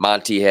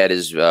Monty had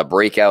his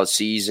breakout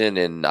season,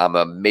 and I'm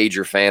a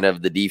major fan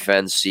of the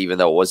defense, even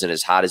though it wasn't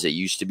as hot as it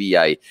used to be.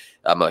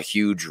 I'm a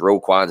huge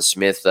Roquan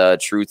Smith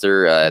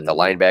truther at the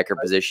linebacker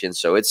position,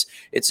 so it's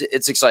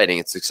exciting.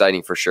 It's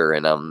exciting for sure,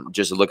 and I'm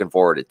just looking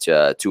forward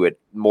to it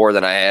more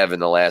than I have in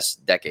the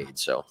last decade.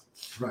 So,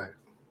 right.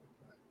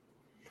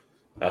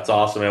 That's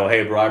awesome, man. Well,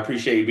 hey, bro, I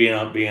appreciate you being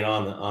on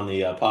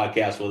the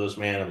podcast with us,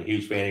 man. I'm a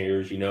huge fan of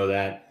yours. You know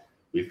that.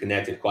 We've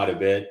connected quite a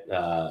bit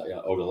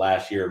over the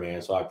last year,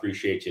 man. So I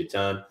appreciate you a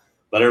ton.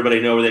 Let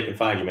everybody know where they can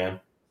find you, man.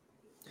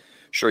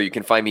 Sure, you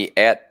can find me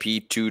at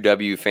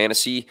P2W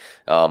Fantasy.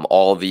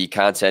 All the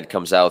content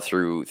comes out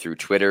through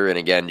Twitter, and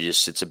again,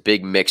 it's a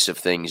big mix of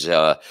things.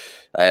 I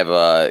have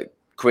a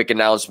quick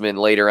announcement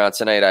later on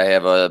tonight. I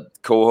have a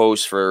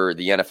co-host for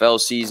the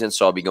NFL season,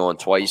 so I'll be going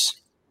twice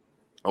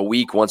a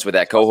week, once with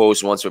that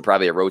co-host, once with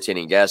probably a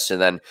rotating guest,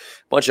 and then a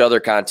bunch of other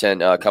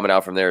content coming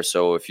out from there.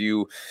 So if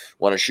you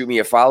want to shoot me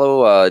a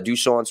follow, do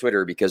so on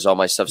Twitter, because all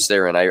my stuff's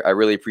there, and I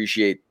really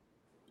appreciate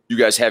you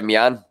guys having me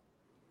on.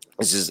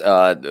 This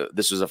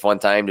was a fun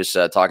time, just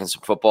talking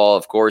some football,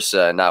 of course,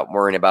 not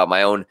worrying about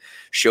my own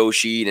show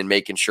sheet and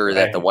making sure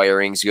that the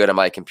wiring's good on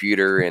my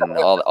computer and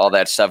all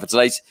that stuff. It's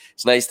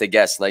nice to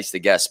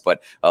guess,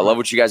 but I love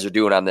what you guys are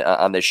doing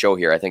on this show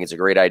here. I think it's a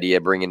great idea,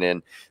 bringing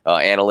in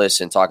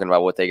analysts and talking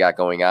about what they got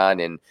going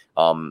on. And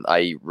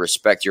I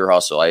respect your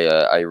hustle.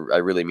 I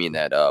really mean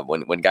that.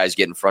 When guys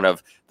get in front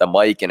of the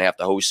mic and have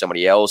to host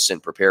somebody else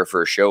and prepare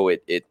for a show,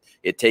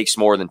 it takes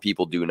more than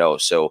people do know.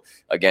 So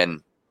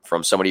again,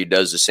 from somebody who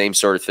does the same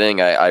sort of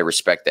thing, I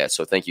respect that.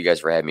 So thank you guys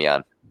for having me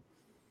on.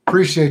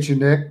 Appreciate you,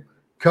 Nick.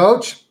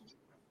 Coach,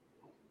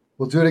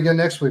 we'll do it again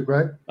next week,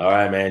 right? All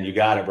right, man. You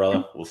got it,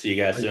 brother. We'll see you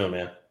guys soon,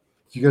 man.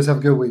 You guys have a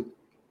good week.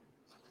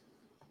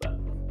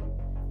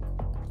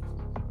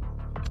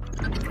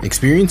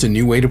 Experience a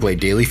new way to play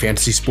daily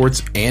fantasy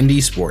sports and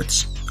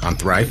esports on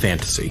Thrive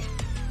Fantasy.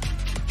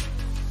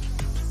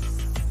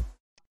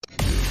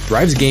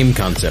 Thrive's game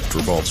concept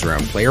revolves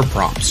around player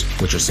props,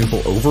 which are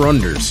simple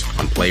over-unders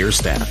on player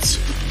stats.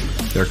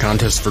 There are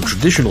contests for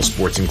traditional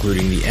sports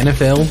including the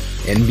NFL,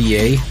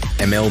 NBA,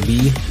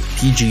 MLB,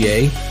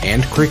 PGA,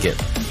 and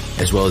cricket,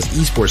 as well as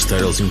esports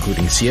titles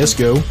including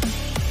CSGO,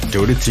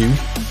 Dota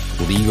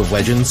 2, League of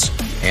Legends,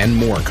 and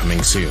more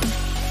coming soon.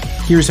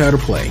 Here's how to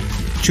play.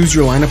 Choose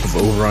your lineup of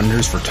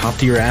over-unders for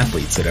top-tier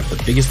athletes that have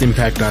the biggest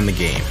impact on the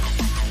game.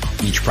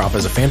 Each prop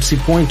has a fantasy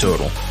point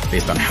total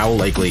based on how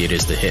likely it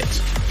is to hit.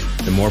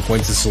 The more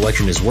points the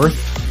selection is worth,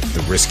 the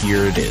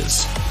riskier it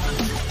is.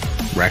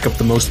 Rack up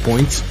the most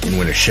points and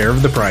win a share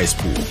of the prize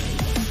pool.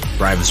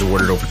 Thrive is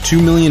awarded over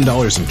 $2 million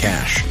in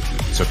cash,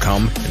 so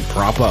come and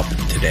prop up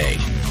today.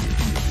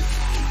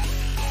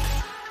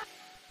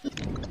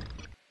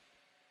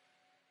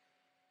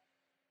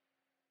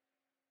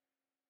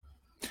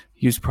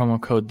 Use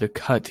promo code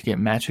THECUT to get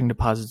matching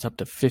deposits up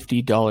to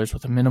 $50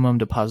 with a minimum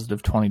deposit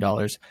of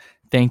 $20.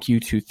 Thank you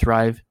to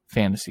Thrive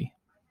Fantasy.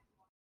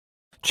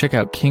 Check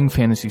out King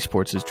Fantasy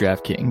Sports'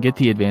 draft kit and get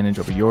the advantage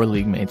over your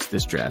league mates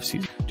this draft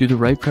season. Do the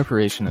right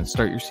preparation and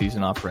start your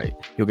season off right.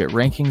 You'll get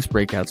rankings,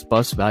 breakouts,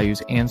 bust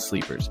values, and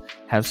sleepers.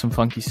 Have some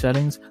funky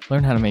settings?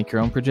 Learn how to make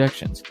your own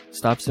projections.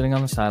 Stop sitting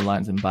on the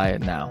sidelines and buy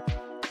it now.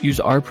 Use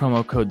our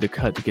promo code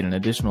THECUT to get an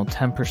additional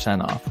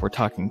 10% off. We're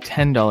talking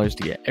 $10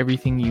 to get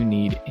everything you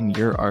need in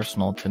your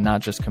arsenal to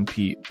not just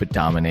compete, but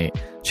dominate.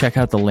 Check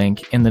out the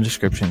link in the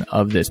description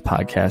of this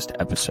podcast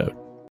episode.